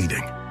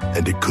 waiting,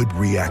 and it could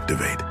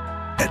reactivate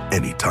at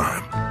any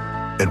time.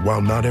 And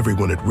while not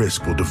everyone at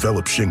risk will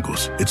develop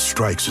shingles, it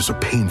strikes as a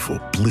painful,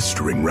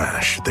 blistering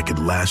rash that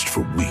can last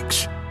for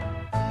weeks.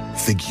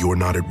 Think you're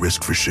not at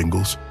risk for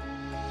shingles?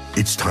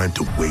 It's time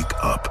to wake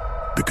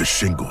up, because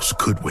shingles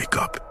could wake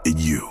up in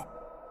you.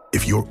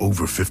 If you're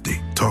over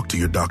 50, talk to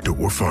your doctor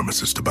or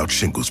pharmacist about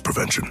shingles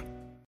prevention.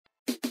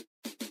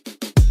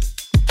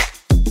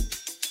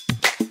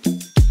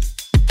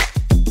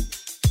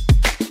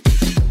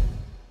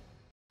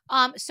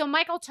 So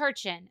Michael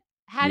Turchin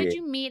How did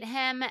you meet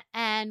him,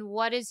 and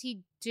what does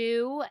he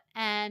do?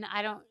 And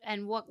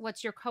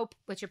what's your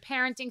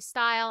parenting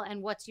style,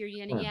 and what's your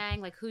yin and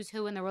yang? Like, who's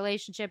who in the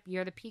relationship?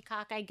 You're the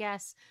peacock, I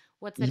guess.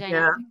 What's the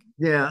dynamic?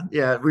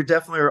 Yeah. We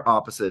definitely are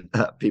opposite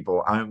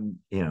people. I'm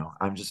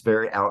just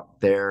very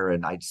out there,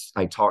 and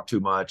I talk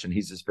too much, and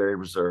he's just very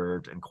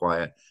reserved and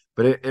quiet.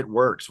 But it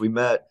works. We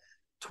met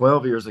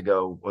 12 years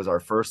ago, was our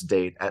first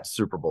date at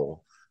Super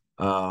Bowl.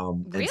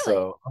 Really? And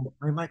so,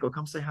 hey, Michael,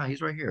 come say hi.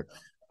 He's right here.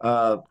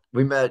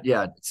 We met,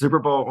 Super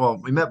Bowl. Well,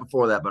 we met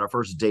before that, but our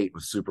first date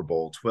was Super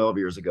Bowl 12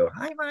 years ago.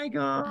 Hi,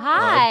 Michael.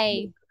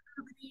 Hi.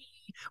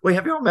 Wait,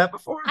 have you all met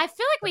before? I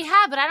feel like we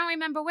have, but I don't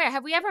remember where.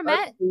 Have we ever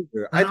met?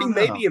 I think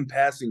maybe in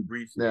passing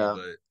briefly. Yeah.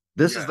 But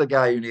this is the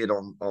guy you need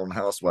on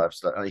Housewives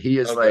stuff. He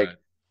is like,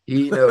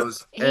 he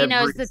knows. He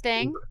knows the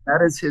thing.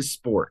 That is his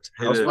sport.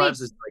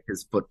 Housewives is like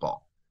his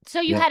football. So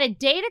you had a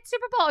date at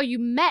Super Bowl, or you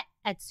met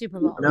at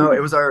Super Bowl? No,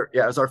 it was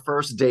our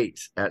first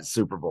date at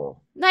Super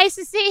Bowl. Nice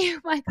to see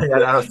you, Michael.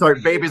 Yeah,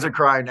 sorry, babies are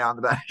crying now in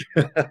the back.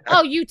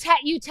 Oh, you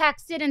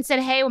texted and said,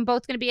 "Hey, we're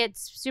both going to be at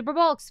Super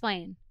Bowl."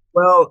 Explain.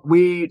 Well,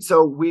 we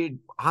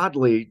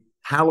oddly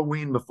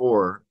Halloween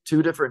before,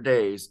 2 different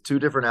days, 2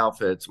 different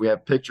outfits. We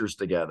have pictures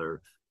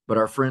together, but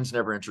our friends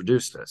never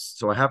introduced us.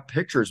 So I have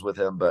pictures with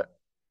him, but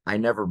I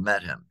never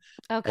met him.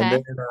 Okay.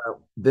 And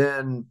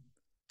then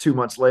 2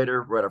 months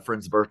later, we're at a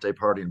friend's birthday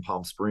party in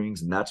Palm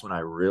Springs, and that's when I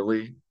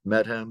really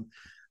met him.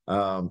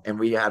 And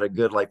we had a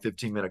good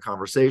 15-minute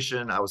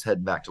conversation. I was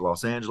heading back to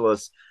Los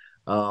Angeles.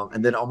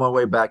 And then on my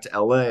way back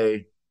to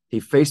LA, he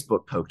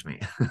Facebook poked me.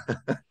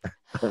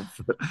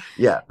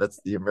 Yeah,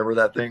 you remember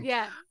that thing?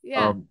 Yeah.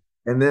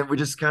 And then we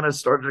just kind of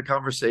started a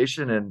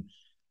conversation, and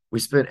we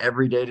spent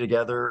every day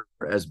together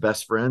as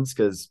best friends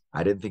because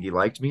I didn't think he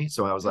liked me.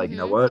 So I was like, you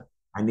know what?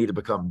 I need to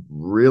become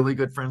really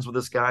good friends with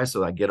this guy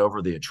so I get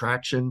over the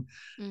attraction.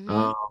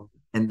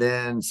 And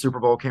then Super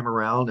Bowl came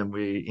around, and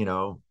we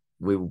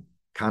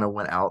kind of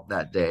went out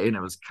that day, and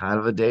it was kind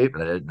of a date,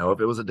 but I didn't know if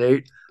it was a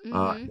date.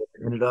 It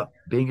ended up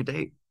being a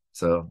date.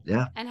 So,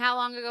 yeah. And how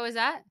long ago was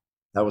that?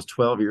 That was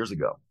 12 years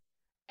ago.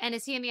 And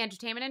is he in the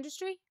entertainment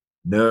industry?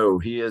 No,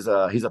 he's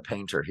a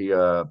painter. He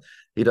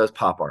does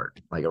pop art,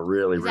 like a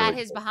really, is that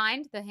his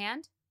behind the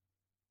hand?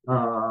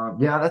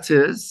 Yeah, that's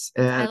his.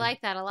 And I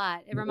like that a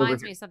lot. It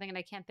reminds me of something, and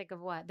I can't think of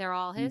what. They're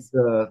all his?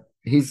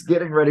 He's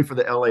getting ready for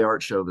the LA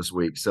Art Show this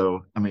week.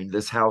 So, I mean,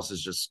 this house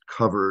is just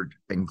covered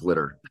in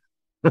glitter.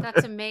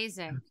 That's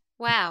amazing.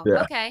 Wow.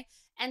 Yeah. Okay.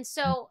 And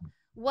so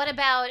what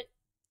about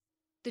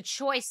the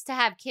choice to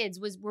have kids?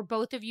 Were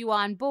both of you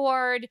on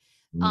board?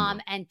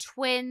 And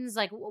twins?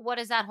 Like, what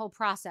is that whole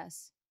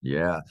process?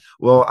 Yeah.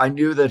 Well, I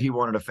knew that he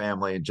wanted a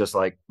family just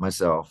like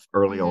myself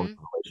early on in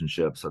the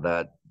relationship. So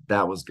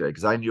that was good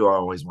because I knew I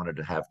always wanted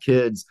to have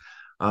kids.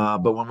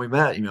 But when we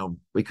met,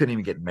 we couldn't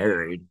even get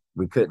married.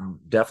 We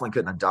definitely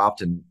couldn't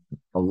adopt in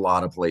a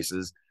lot of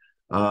places.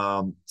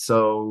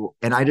 So,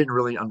 and I didn't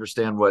really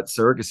understand what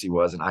surrogacy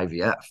was in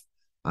IVF.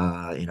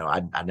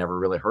 I never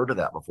really heard of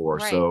that before.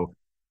 Right. So,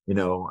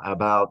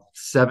 about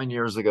 7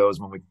 years ago is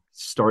when we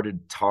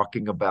started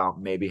talking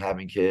about maybe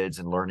having kids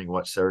and learning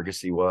what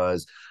surrogacy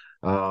was.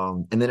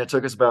 And then it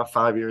took us about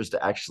 5 years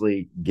to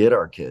actually get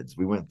our kids.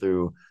 We went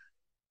through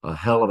a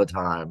hell of a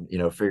time,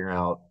 figuring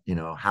out,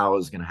 how it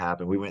was going to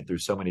happen. We went through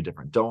so many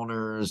different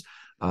donors.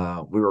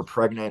 We were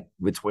pregnant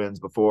with twins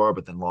before,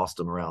 but then lost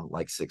them around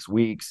 6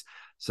 weeks.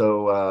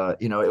 So,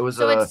 it was.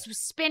 So it's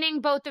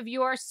spinning both of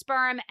your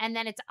sperm, and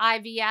then it's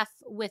IVF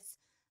with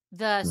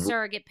the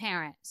surrogate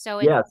parent. So,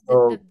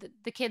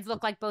 the kids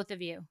look like both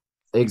of you.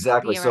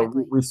 Exactly. So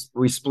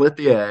we split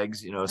the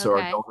eggs, so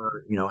our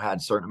donor, had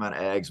a certain amount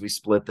of eggs. We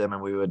split them,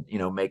 and we would,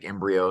 make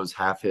embryos,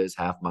 half his,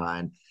 half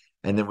mine.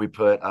 And then we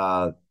put,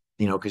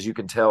 because you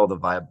can tell the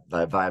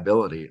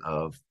viability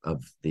of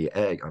the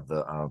egg, of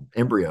the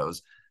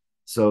embryos.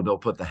 So they'll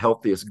put the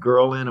healthiest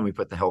girl in, and we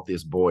put the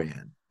healthiest boy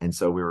in. And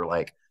so we were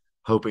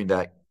hoping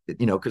that,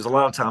 because a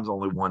lot of times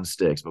only one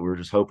sticks, but we were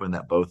just hoping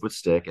that both would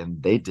stick,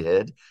 and they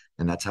did.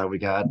 And that's how we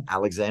got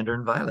Alexander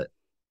and Violet.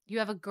 You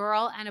have a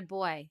girl and a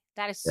boy.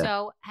 That is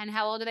so. And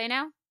how old are they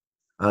now?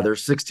 They're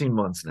 16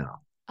 months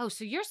now. Oh,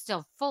 so you're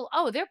still full.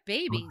 Oh, they're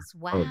babies.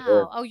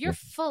 Wow. Oh, you're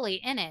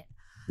fully in it.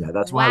 Yeah,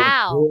 that's why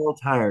I'm a little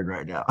tired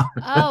right now.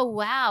 Oh,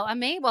 wow.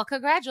 Amazing. Well,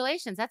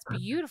 congratulations. That's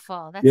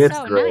beautiful. That's it's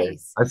so great.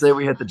 Nice. I'd say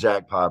we hit the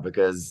jackpot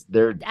because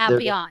they're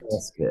beyond. The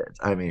best kids.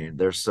 I mean,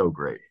 they're so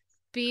great.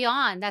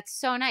 Beyond. That's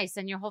so nice.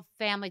 And your whole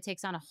family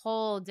takes on a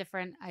whole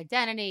different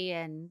identity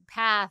and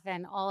path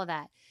and all of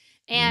that.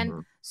 And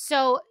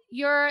so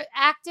you're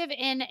active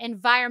in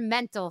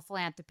environmental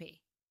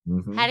philanthropy.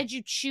 How did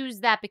you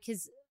choose that?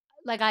 Because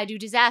I do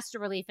disaster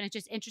relief, and it's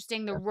just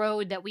interesting the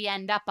road that we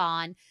end up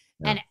on.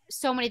 And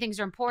so many things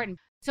are important.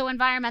 So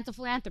environmental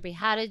philanthropy,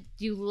 how did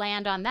you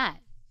land on that?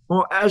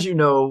 Well, as you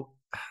know,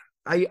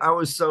 I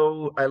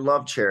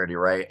love charity,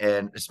 right?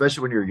 And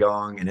especially when you're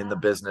young and in the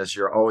business,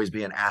 you're always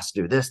being asked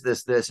to do this,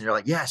 and you're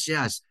like,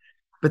 yes.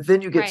 But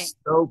then you get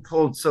so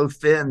pulled so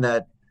thin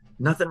that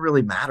nothing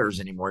really matters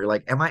anymore. You're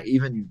like, am I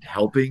even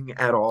helping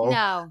at all?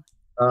 No.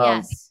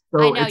 Yes. So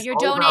I know you're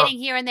donating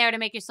here and there to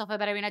make yourself feel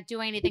better. You're not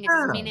doing anything. It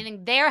doesn't mean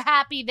anything. They're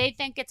happy. They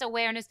think it's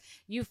awareness.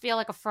 You feel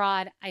like a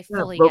fraud. I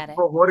fully get it.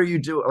 But what are you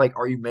doing? Like,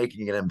 are you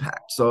making an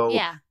impact? So,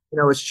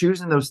 it's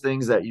choosing those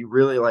things that you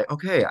really like.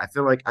 Okay, I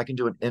feel like I can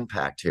do an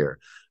impact here.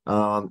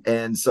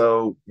 And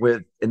so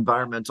with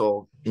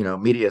Environmental,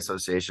 Media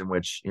Association,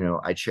 which,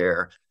 I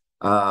chair,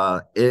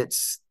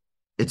 it's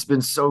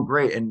been so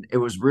great. And it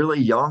was really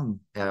young.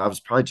 I was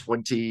probably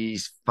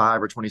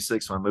 25 or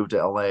 26 when I moved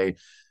to LA,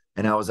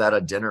 and I was at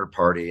a dinner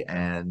party,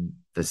 and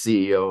the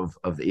CEO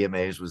of the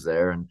EMAs was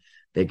there, and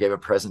they gave a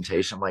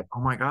presentation. I'm like, oh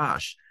my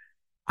gosh,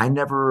 I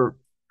never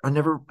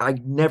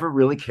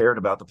really cared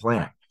about the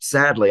planet.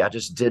 Sadly, I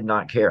just did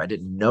not care. I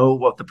didn't know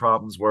what the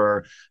problems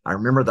were. I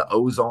remember the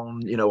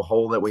ozone,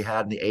 hole that we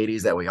had in the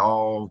 80s that we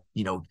all,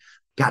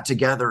 got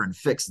together and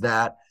fixed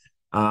that.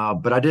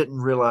 But I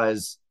didn't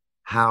realize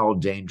how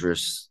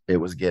dangerous it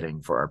was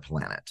getting for our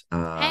planet.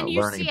 And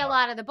you see a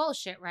lot of the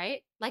bullshit,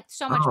 right? Like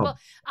so much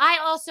I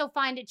also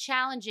find it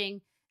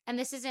challenging, and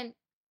this isn't,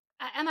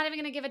 I'm not even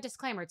going to give a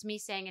disclaimer. It's me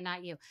saying it,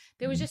 not you.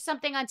 There was just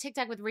something on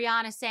TikTok with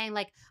Rihanna saying,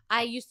 like,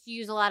 I used to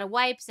use a lot of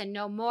wipes and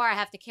no more. I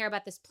have to care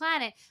about this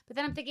planet. But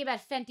then I'm thinking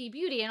about Fenty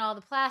Beauty and all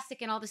the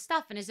plastic and all the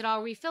stuff. And is it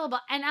all refillable?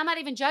 And I'm not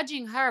even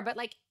judging her, but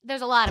like,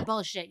 there's a lot of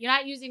bullshit. You're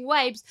not using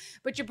wipes,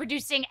 but you're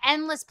producing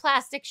endless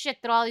plastic shit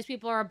that all these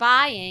people are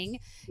buying,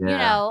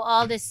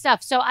 all this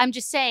stuff. So I'm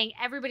just saying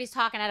everybody's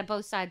talking out of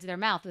both sides of their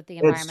mouth with the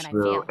environment, I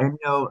feel. And,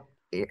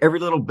 every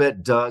little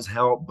bit does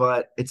help,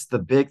 but it's the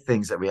big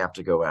things that we have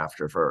to go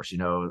after first.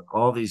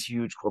 All these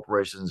huge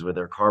corporations with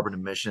their carbon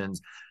emissions,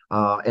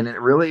 and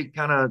it really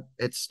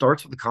it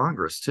starts with the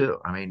Congress too.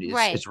 I mean,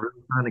 it's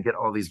really trying to get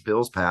all these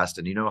bills passed,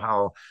 and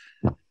how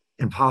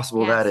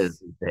impossible that is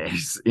these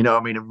days.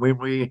 When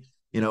we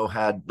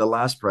had the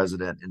last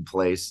president in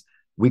place,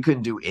 we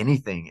couldn't do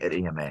anything at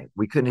EMA.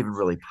 We couldn't even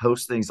really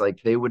post things.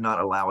 Like, they would not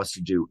allow us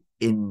to do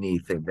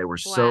anything. They were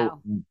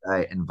so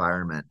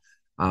anti-environment.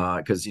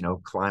 Because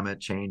climate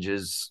change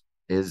is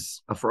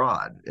a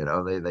fraud. They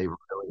really,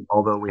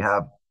 although we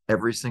have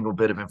every single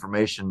bit of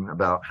information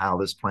about how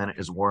this planet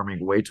is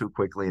warming way too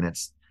quickly, and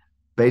it's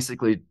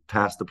basically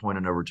past the point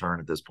of no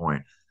return at this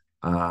point.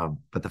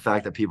 But the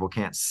fact that people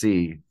can't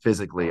see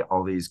physically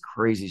all these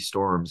crazy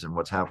storms and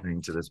what's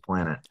happening to this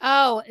planet.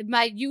 Oh,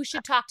 you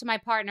should talk to my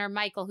partner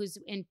Michael, who's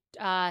in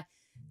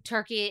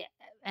Turkey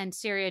and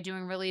Syria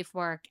doing relief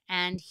work,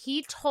 and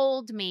he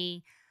told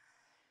me.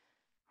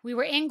 We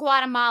were in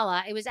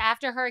Guatemala. It was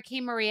after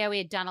Hurricane Maria. We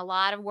had done a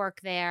lot of work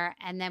there.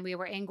 And then we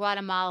were in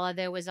Guatemala.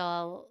 There was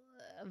a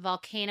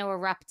volcano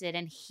erupted.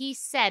 And he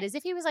said, as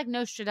if he was like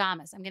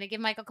Nostradamus, I'm going to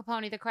give Michael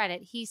Capone the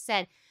credit. He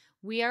said,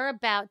 we are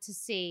about to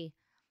see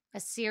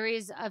a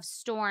series of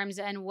storms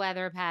and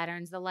weather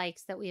patterns, the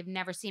likes that we have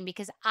never seen.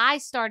 Because I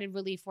started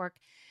relief work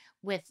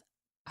with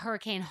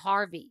Hurricane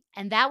Harvey.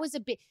 And that was a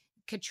big,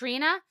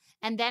 Katrina,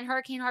 and then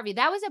Hurricane Harvey.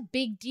 That was a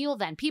big deal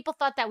then. People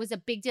thought that was a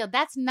big deal.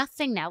 That's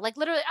nothing now. Like,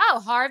 literally,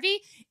 Harvey,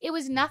 it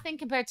was nothing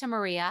compared to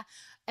Maria.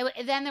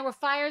 Then there were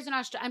fires in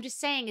Australia. I'm just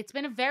saying, it's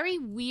been a very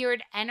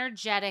weird,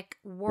 energetic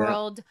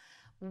world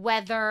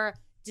weather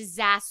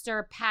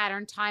disaster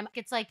pattern time.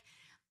 It's like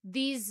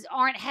these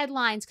aren't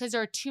headlines because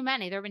there are too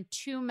many. There have been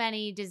too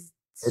many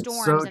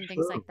storms and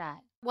things like that.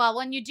 Well,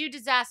 when you do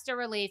disaster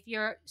relief,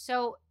 you're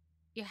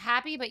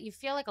happy, but you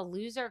feel like a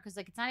loser because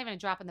like it's not even a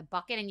drop in the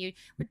bucket, and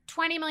we're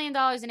 $20 million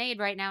in aid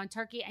right now in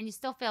Turkey, and you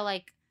still feel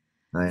like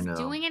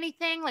doing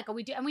anything. Like, are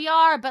we and we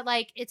are, but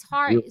like it's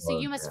hard.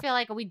 You must feel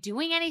like, are we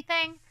doing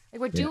anything?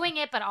 Like, we're doing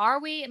it, but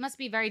are we? It must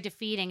be very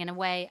defeating in a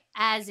way,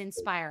 as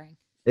inspiring.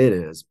 It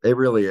is. It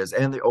really is.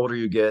 And the older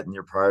you get, and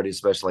your priorities,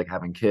 especially like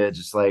having kids,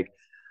 it's like,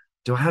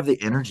 do I have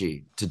the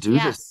energy to do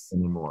this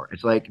anymore?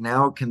 It's like,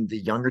 now can the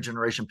younger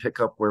generation pick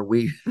up where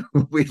we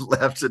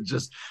left and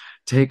just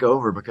take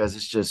over, because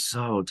it's just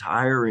so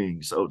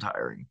tiring.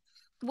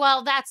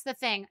 Well, that's the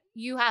thing.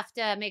 You have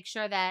to make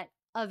sure that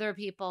other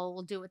people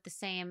will do it with the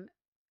same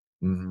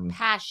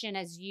passion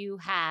as you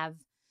have.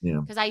 Yeah.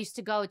 Because I used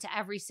to go to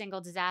every single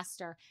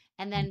disaster,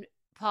 and then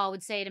Paul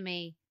would say to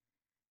me,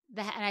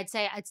 and I'd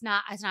say, it's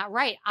not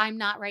right. I'm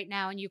not right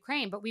now in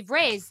Ukraine, but we've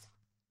raised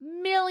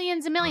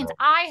millions and millions.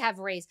 I have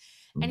raised.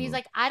 And he's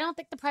like, I don't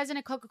think the president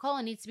of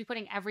Coca-Cola needs to be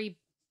putting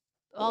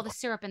all the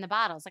syrup in the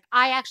bottles. Like,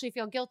 I actually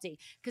feel guilty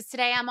because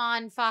today I'm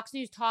on Fox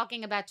News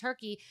talking about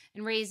Turkey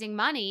and raising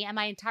money, and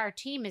my entire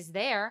team is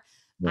there.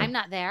 Yeah. I'm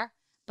not there,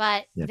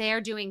 but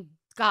they're doing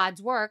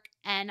God's work,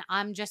 and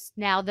I'm just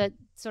now the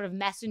sort of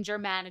messenger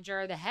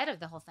manager, the head of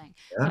the whole thing.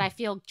 Yeah. But I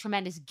feel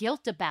tremendous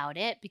guilt about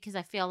it because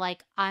I feel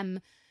like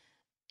I'm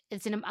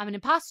an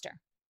imposter.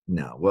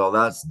 No, well,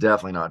 that's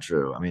definitely not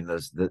true. I mean,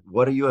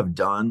 what you have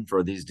done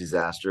for these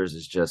disasters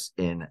is just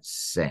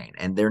insane.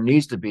 And there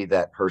needs to be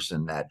that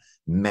person that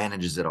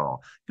manages it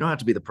all. You don't have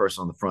to be the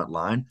person on the front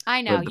line.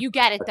 I know. You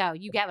get it, though.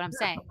 You get what I'm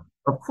saying.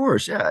 Of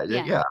course.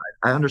 Yeah.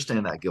 I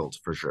understand that guilt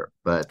for sure.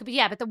 But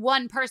the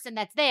one person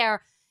that's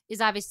there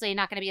is obviously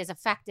not going to be as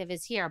effective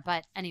as here.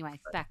 But anyway,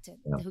 back to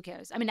who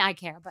cares? I mean, I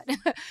care, but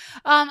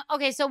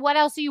okay. So what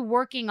else are you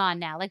working on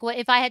now? Like, what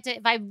if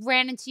I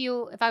ran into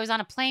you, if I was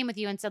on a plane with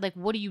you and said, like,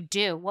 what do you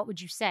do? What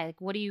would you say?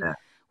 Like,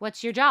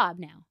 what's your job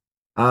now?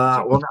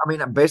 Well, I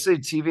mean, basically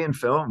TV and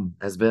film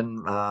has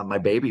been my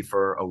baby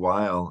for a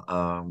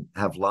while.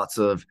 Have lots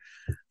of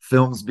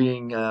films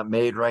being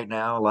made right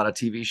now, a lot of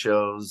TV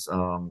shows.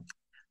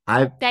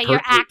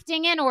 You're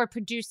acting in or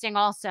producing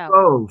also?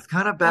 Both,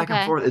 kind of back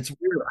and forth. It's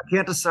weird. I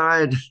can't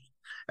decide.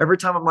 Every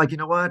time I'm like, you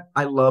know what?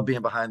 I love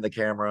being behind the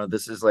camera.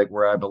 This is like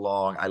where I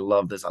belong. I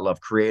love this. I love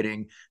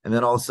creating. And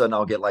then all of a sudden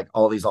I'll get like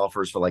all these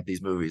offers for like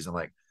these movies. I'm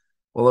like,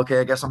 well, okay,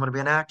 I guess I'm going to be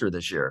an actor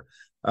this year.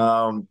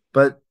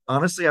 But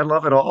honestly, I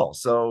love it all.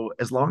 So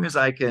as long as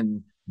I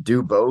can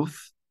do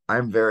both,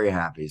 I'm very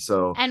happy.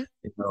 So, and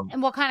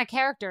what kind of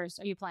characters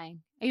are you playing?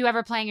 Are you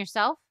ever playing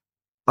yourself?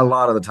 A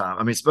lot of the time.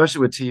 I mean, especially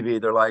with TV,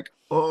 they're like,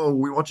 oh,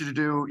 we want you to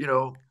do,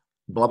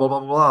 blah, blah, blah,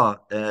 blah, blah.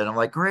 And I'm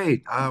like,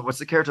 great. What's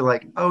the character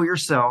like? Oh,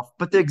 yourself,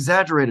 but the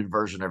exaggerated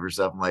version of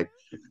yourself. I'm like,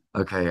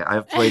 okay,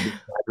 I've played the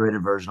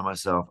exaggerated version of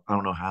myself. I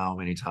don't know how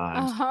many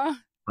times.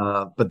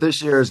 But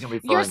this year is going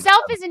to be fun.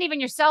 Yourself isn't even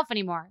yourself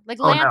anymore. Like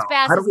Lance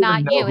Bass is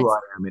not you. Who I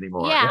am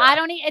anymore. Yeah, I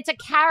don't. It's a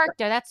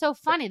character. That's so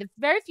funny.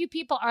 Very few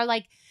people are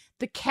like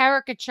the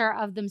caricature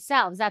of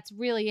themselves. That's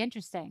really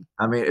interesting.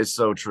 I mean, it's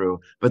so true.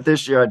 But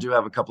this year I do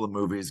have a couple of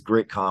movies,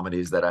 great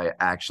comedies that I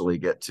actually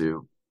get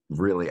to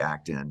really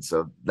act in.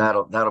 So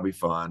that'll be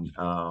fun.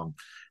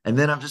 And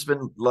then I've just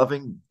been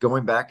loving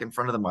going back in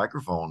front of the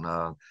microphone.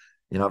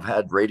 I've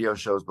had radio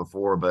shows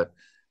before, but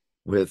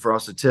with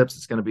Frosted Tips,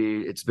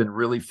 it's been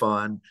really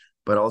fun.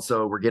 But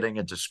also we're getting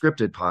into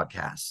scripted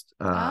podcast,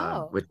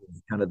 which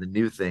is kind of the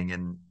new thing.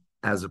 And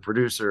as a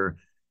producer,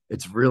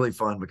 it's really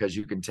fun because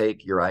you can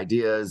take your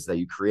ideas that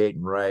you create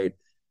and write,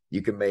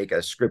 you can make a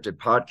scripted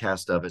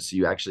podcast of it. So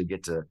you actually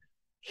get to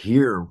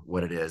hear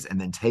what it is and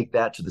then take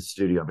that to the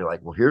studio and be like,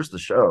 well, here's the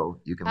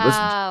show. You can listen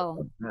to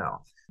it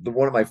now.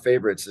 One of my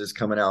favorites is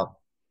coming out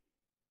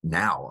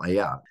now.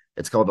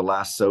 It's called The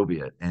Last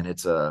Soviet. And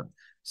it's a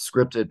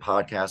scripted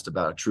podcast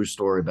about a true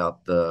story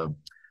about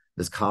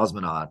this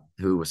cosmonaut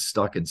who was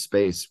stuck in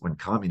space when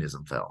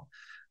communism fell.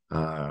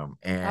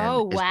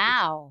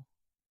 Wow.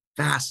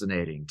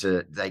 Fascinating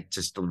to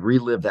just to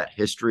relive that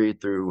history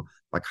through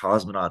a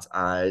cosmonaut's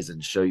eyes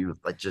and show you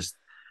like just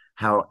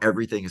how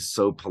everything is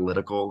so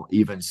political,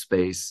 even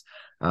space.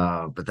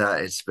 But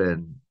it's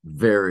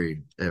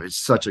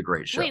such a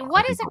great show. Wait,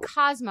 what is a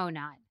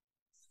cosmonaut?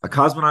 A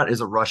cosmonaut is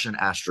a Russian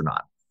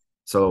astronaut.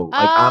 So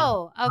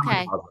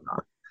okay.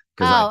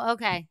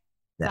 Okay.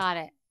 Yeah. Got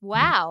it.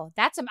 Wow.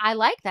 I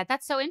like that.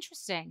 That's so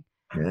interesting.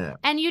 Yeah.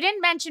 And you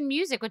didn't mention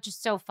music, which is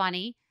so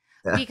funny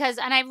because,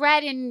 and I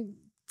read in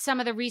some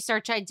of the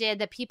research I did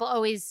that people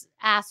always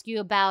ask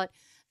you about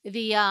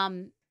the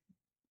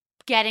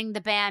getting the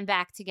band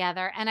back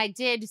together. And I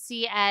did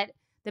see at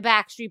the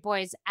Backstreet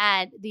Boys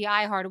at the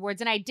iHeart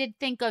Awards, and I did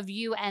think of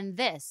you and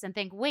this and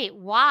think, wait,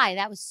 why?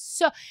 It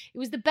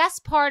was the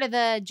best part of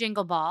the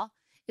Jingle Ball.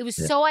 It was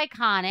so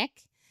iconic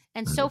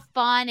and so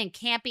fun and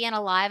campy and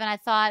alive. And I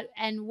thought,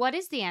 and what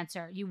is the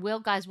answer?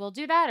 You guys will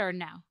do that or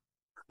no?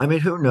 I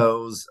mean, who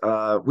knows?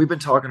 We've been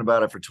talking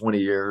about it for 20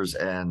 years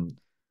and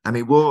I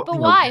mean, but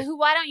why?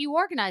 Why don't you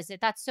organize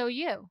it? That's so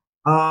you.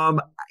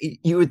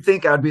 You would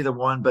think I'd be the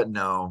one, but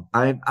no.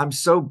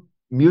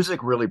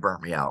 Music really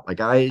burnt me out.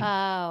 Like I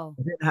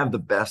didn't have the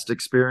best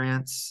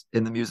experience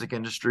in the music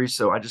industry,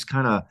 so I just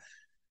kind of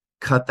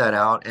cut that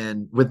out.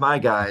 And with my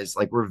guys,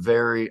 like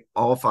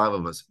all five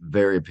of us,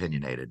 very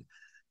opinionated.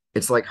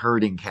 It's like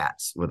herding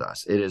cats with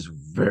us. It is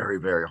very,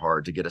 very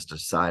hard to get us to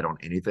decide on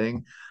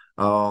anything.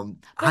 Let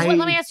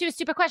me ask you a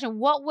stupid question.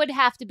 What would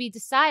have to be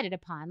decided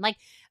upon? Like,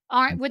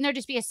 wouldn't there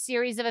just be a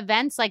series of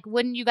events? Like,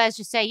 wouldn't you guys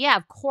just say, yeah,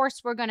 of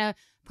course we're going to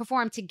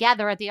perform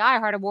together at the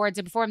iHeart Awards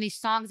and perform these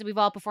songs that we've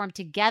all performed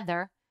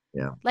together?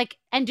 Yeah. Like,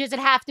 and does it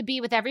have to be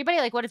with everybody?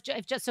 Like, what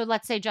if so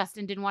let's say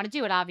Justin didn't want to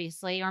do it,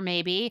 obviously, or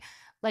maybe,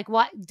 like,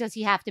 what does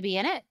he have to be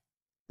in it?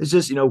 It's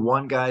just,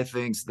 one guy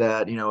thinks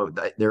that,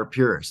 they're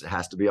purists. It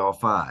has to be all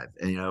five.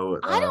 And,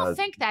 I don't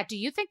think that. Do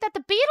you think that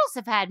the Beatles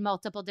have had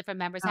multiple different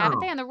members, haven't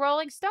they? And the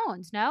Rolling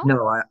Stones, no?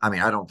 No, I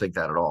mean, I don't think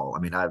that at all. I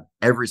mean,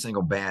 every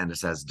single band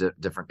just has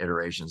different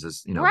iterations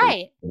as,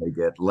 right. They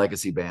get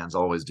legacy bands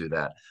always do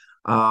that.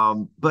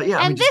 But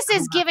yeah. And this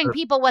is giving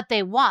people what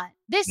they want.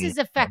 This is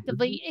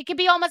effectively, it could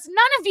be almost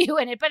none of you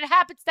in it, but it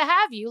happens to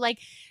have you. Like,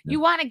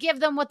 you want to give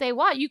them what they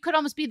want. You could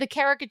almost be the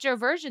caricature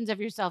versions of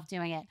yourself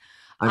doing it.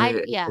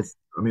 I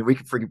mean, we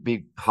could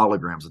be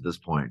holograms at this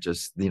point.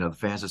 Just, the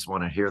fans just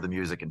want to hear the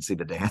music and see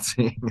the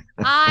dancing.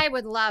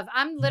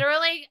 I'm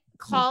literally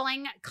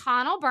calling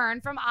Connell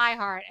Byrne from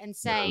iHeart and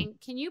saying,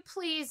 can you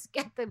please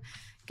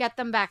get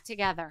them back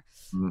together?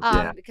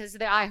 Because of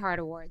the iHeart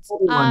Awards.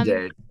 One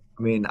day.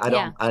 I mean,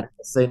 I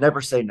say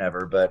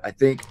never, but I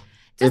think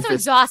it's also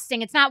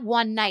exhausting. It's not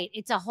one night.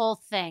 It's a whole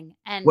thing.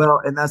 And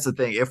that's the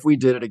thing. If we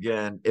did it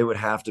again, it would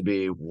have to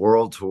be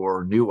world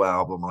tour, new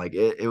album. Like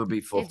it would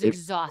be full. It's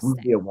exhausting. It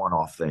would be a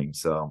one-off thing.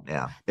 So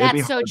yeah,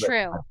 that's so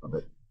true.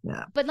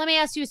 Yeah. But let me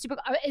ask you,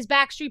 is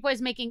Backstreet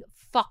Boys making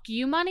fuck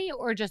you money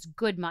or just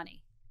good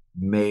money?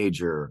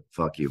 Major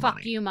fuck you money.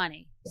 Fuck you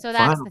money. So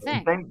that's Finally.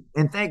 the thing.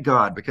 And thank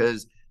God,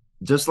 because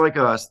just like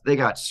us, they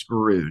got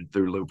screwed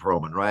through Lou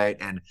Pearlman, right?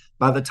 And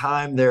by the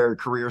time their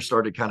career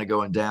started kind of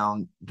going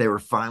down, they were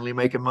finally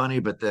making money,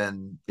 but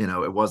then,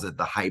 it wasn't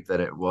the hype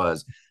that it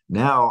was.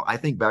 Now, I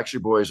think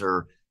Backstreet Boys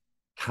are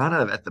kind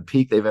of at the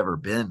peak they've ever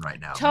been right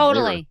now.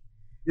 Totally.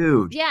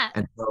 Huge. Yeah.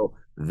 And so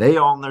they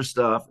own their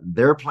stuff.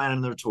 They're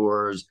planning their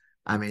tours.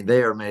 I mean,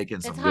 they are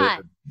making some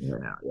good.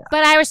 Yeah.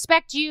 But I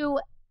respect you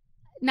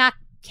not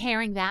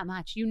caring that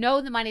much. You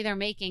know the money they're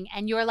making,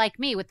 and you're like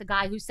me with the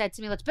guy who said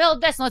to me, let's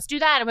build this and let's do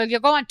that. I'm like, you'll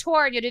go on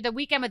tour and you do the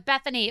weekend with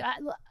Bethany.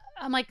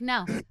 I'm like,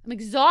 no. I'm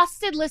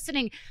exhausted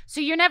listening.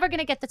 So you're never going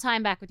to get the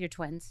time back with your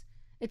twins.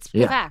 It's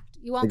a fact.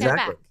 You won't get it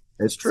back.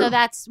 It's true. So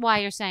that's why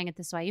you're saying it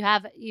this way. You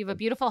have a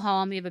beautiful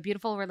home. You have a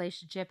beautiful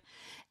relationship.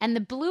 And the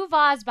blue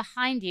vase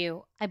behind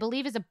you, I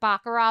believe, is a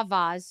Baccarat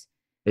vase.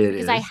 It is.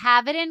 Because I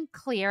have it in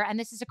clear, and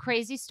this is a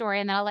crazy story,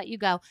 and then I'll let you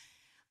go.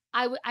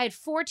 I had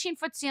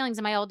 14-foot ceilings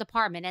in my old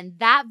apartment, and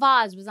that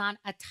vase was on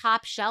a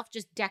top shelf,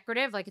 just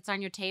decorative, like it's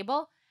on your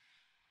table.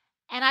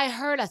 And I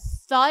heard a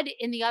thud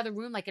in the other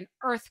room, like an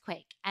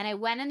earthquake. And I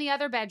went in the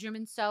other bedroom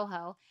in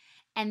Soho,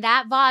 and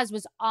that vase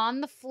was on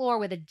the floor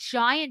with a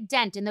giant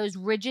dent in those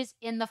ridges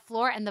in the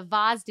floor, and the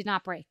vase did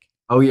not break.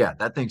 Oh, yeah.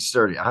 That thing's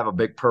sturdy. I have a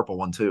big purple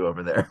one, too,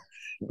 over there.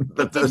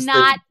 It did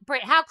not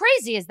break. How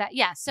crazy is that?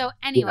 Yeah. So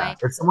anyway.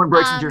 Yeah. If someone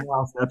breaks into your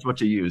house, that's what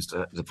you use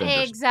to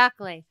finish.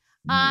 Exactly.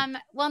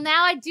 Well,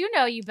 now I do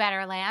know you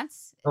better,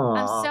 Lance.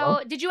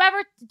 Are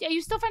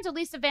you still friends with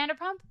Lisa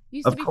Vanderpump?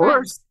 Of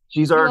course.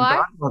 She's our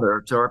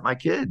godmother to my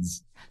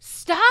kids.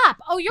 Stop.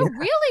 Oh, you're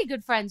really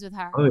good friends with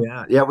her. Oh,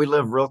 yeah. Yeah, we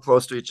live real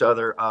close to each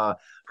other.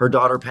 Her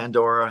daughter,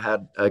 Pandora,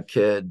 had a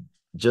kid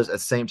just at the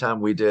same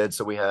time we did.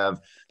 So we have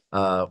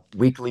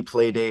weekly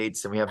play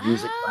dates and we have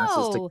music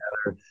classes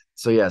together.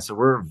 So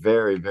we're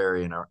very,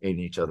 very in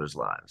each other's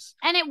lives.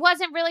 And it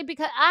wasn't really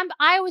because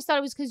I always thought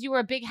it was because you were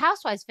a big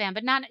Housewives fan,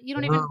 but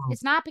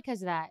it's not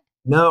because of that.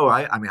 No,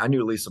 I mean, I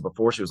knew Lisa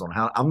before she was on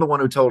House. I'm the one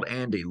who told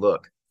Andy,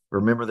 look,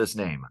 remember this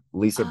name,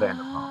 Lisa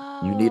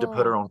Vanderpump. You need to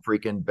put her on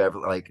freaking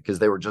Beverly, because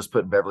they were just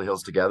putting Beverly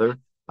Hills together.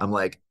 I'm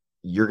like,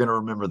 you're going to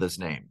remember this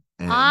name.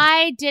 And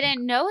I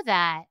didn't know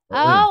that.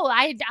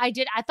 I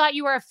did. I thought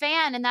you were a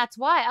fan, and that's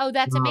why. Oh,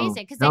 that's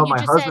amazing. Because then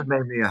my husband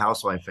made me a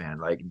Housewife fan.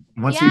 Like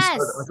once I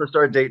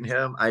started dating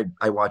him,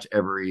 I watch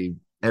every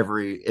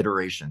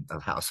iteration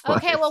of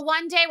Housewives. Okay, well,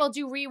 one day we'll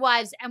do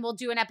Rewives, and we'll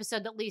do an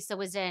episode that Lisa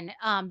was in.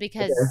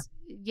 Because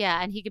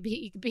and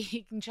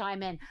he can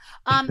chime in.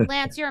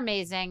 Lance, you're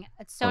amazing.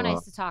 It's so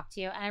nice to talk to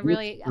you, and I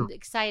really am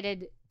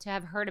excited to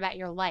have heard about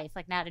your life,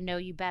 like now to know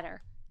you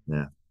better.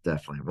 Yeah.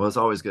 Definitely. Well, it's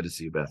always good to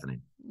see you, Bethany.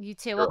 You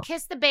too. Well,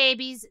 kiss the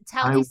babies.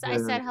 Tell Lisa I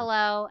said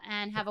hello,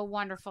 and have a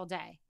wonderful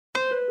day.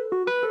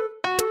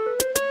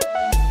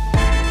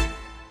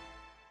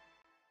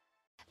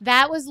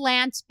 That was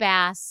Lance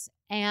Bass,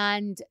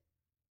 and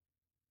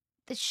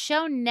the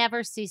show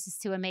never ceases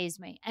to amaze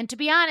me. And to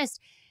be honest,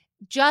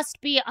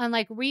 Just Be,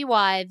 unlike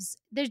Rewives,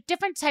 there's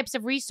different types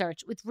of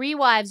research. With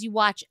Rewives, you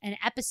watch an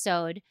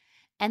episode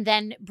and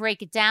then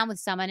break it down with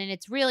someone, and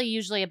it's really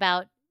usually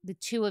about the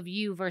two of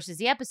you versus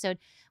the episode.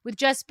 With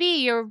Just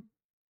Be,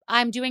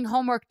 I'm doing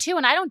homework too,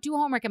 and I don't do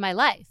homework in my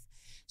life.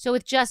 So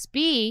with Just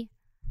Be,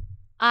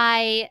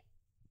 I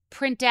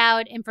print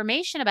out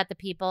information about the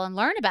people and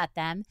learn about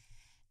them.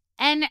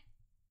 And,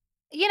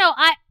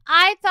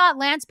 I thought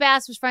Lance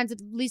Bass was friends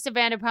with Lisa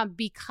Vanderpump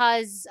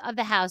because of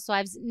the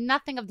Housewives.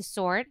 Nothing of the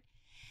sort.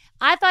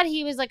 I thought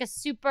he was like a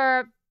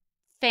super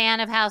fan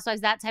of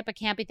Housewives, that type of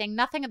campy thing.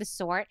 Nothing of the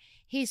sort.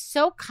 He's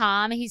so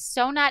calm. He's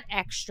so not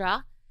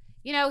extra.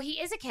 He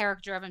is a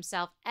character of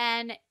himself.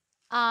 And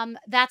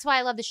that's why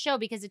I love the show,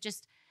 because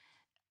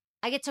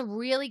I get to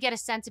really get a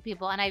sense of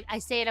people. And I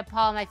say to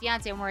Paul, my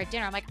fiance, when we're at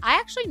dinner, I'm like, I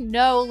actually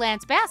know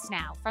Lance Bass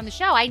now from the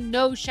show. I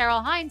know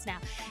Cheryl Hines now.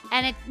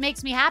 And it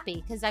makes me happy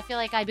because I feel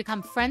like I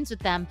become friends with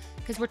them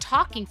because we're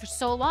talking for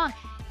so long.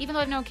 Even though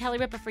I've known Kelly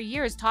Ripa for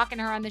years, talking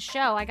to her on the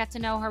show, I got to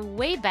know her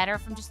way better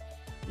from just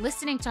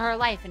listening to her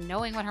life and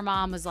knowing what her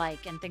mom was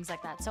like and things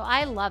like that. So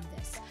I love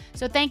this.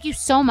 So thank you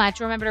so much.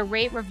 Remember to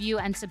rate, review,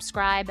 and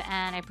subscribe.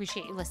 And I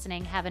appreciate you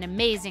listening. Have an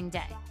amazing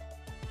day.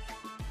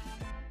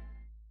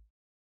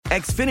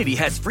 Xfinity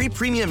has free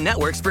premium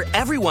networks for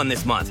everyone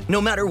this month,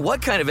 no matter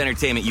what kind of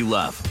entertainment you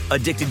love.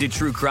 Addicted to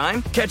true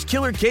crime? Catch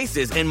killer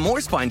cases and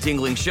more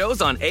spine-tingling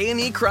shows on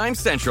A&E Crime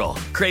Central.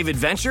 Crave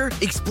adventure?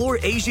 Explore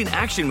Asian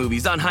action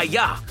movies on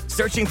Hi-Ya.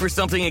 Searching for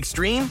something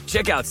extreme?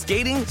 Check out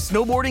skating,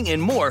 snowboarding, and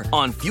more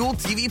on Fuel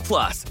TV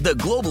Plus, the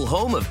global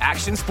home of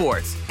action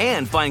sports.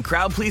 And find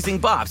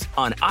crowd-pleasing bops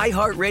on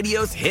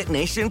iHeartRadio's Hit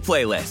Nation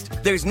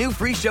playlist. There's new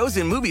free shows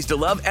and movies to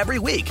love every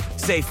week.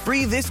 Say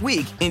free this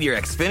week in your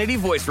Xfinity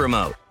voice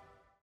remote.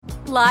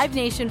 Live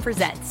Nation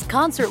presents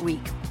Concert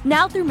Week.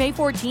 Now through May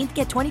 14th,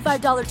 get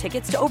 $25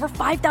 tickets to over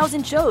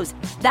 5,000 shows.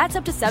 That's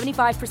up to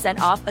 75%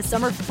 off a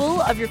summer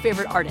full of your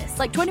favorite artists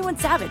like 21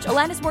 Savage,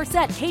 Alanis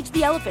Morissette, Cage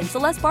the Elephant,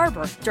 Celeste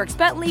Barber, Dierks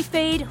Bentley,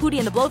 Fade, Hootie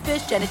and the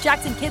Blowfish, Janet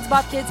Jackson, Kidz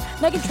Bop Kids,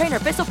 Meghan Trainor,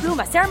 Peso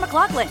Pluma, Sarah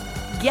McLachlan.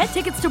 Get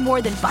tickets to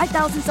more than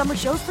 5,000 summer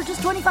shows for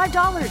just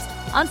 $25.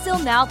 Until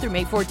now through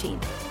May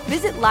 14th.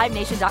 Visit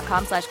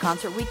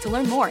LiveNation.com/Concert Week to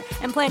learn more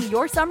and plan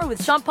your summer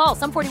with Sean Paul,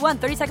 Sum 41,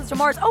 30 Seconds to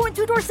Mars, and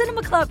Two Door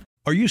Cinema Club.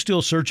 Are you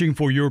still searching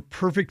for your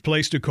perfect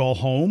place to call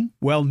home?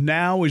 Well,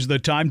 now is the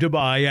time to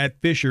buy at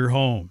Fisher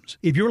Homes.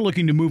 If you're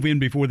looking to move in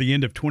before the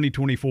end of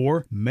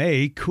 2024,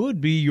 May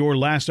could be your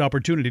last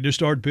opportunity to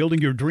start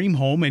building your dream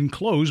home and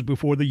close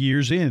before the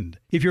year's end.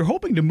 If you're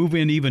hoping to move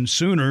in even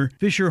sooner,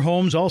 Fisher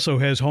Homes also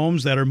has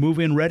homes that are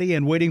move-in ready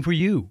and waiting for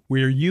you,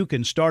 where you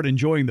can start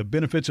enjoying the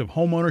benefits of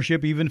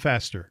homeownership even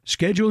faster.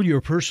 Schedule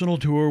your personal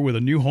tour with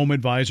a new home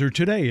advisor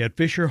today at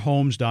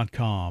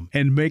FisherHomes.com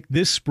and make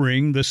this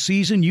spring the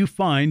season you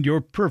find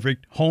your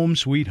perfect home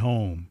sweet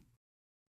home.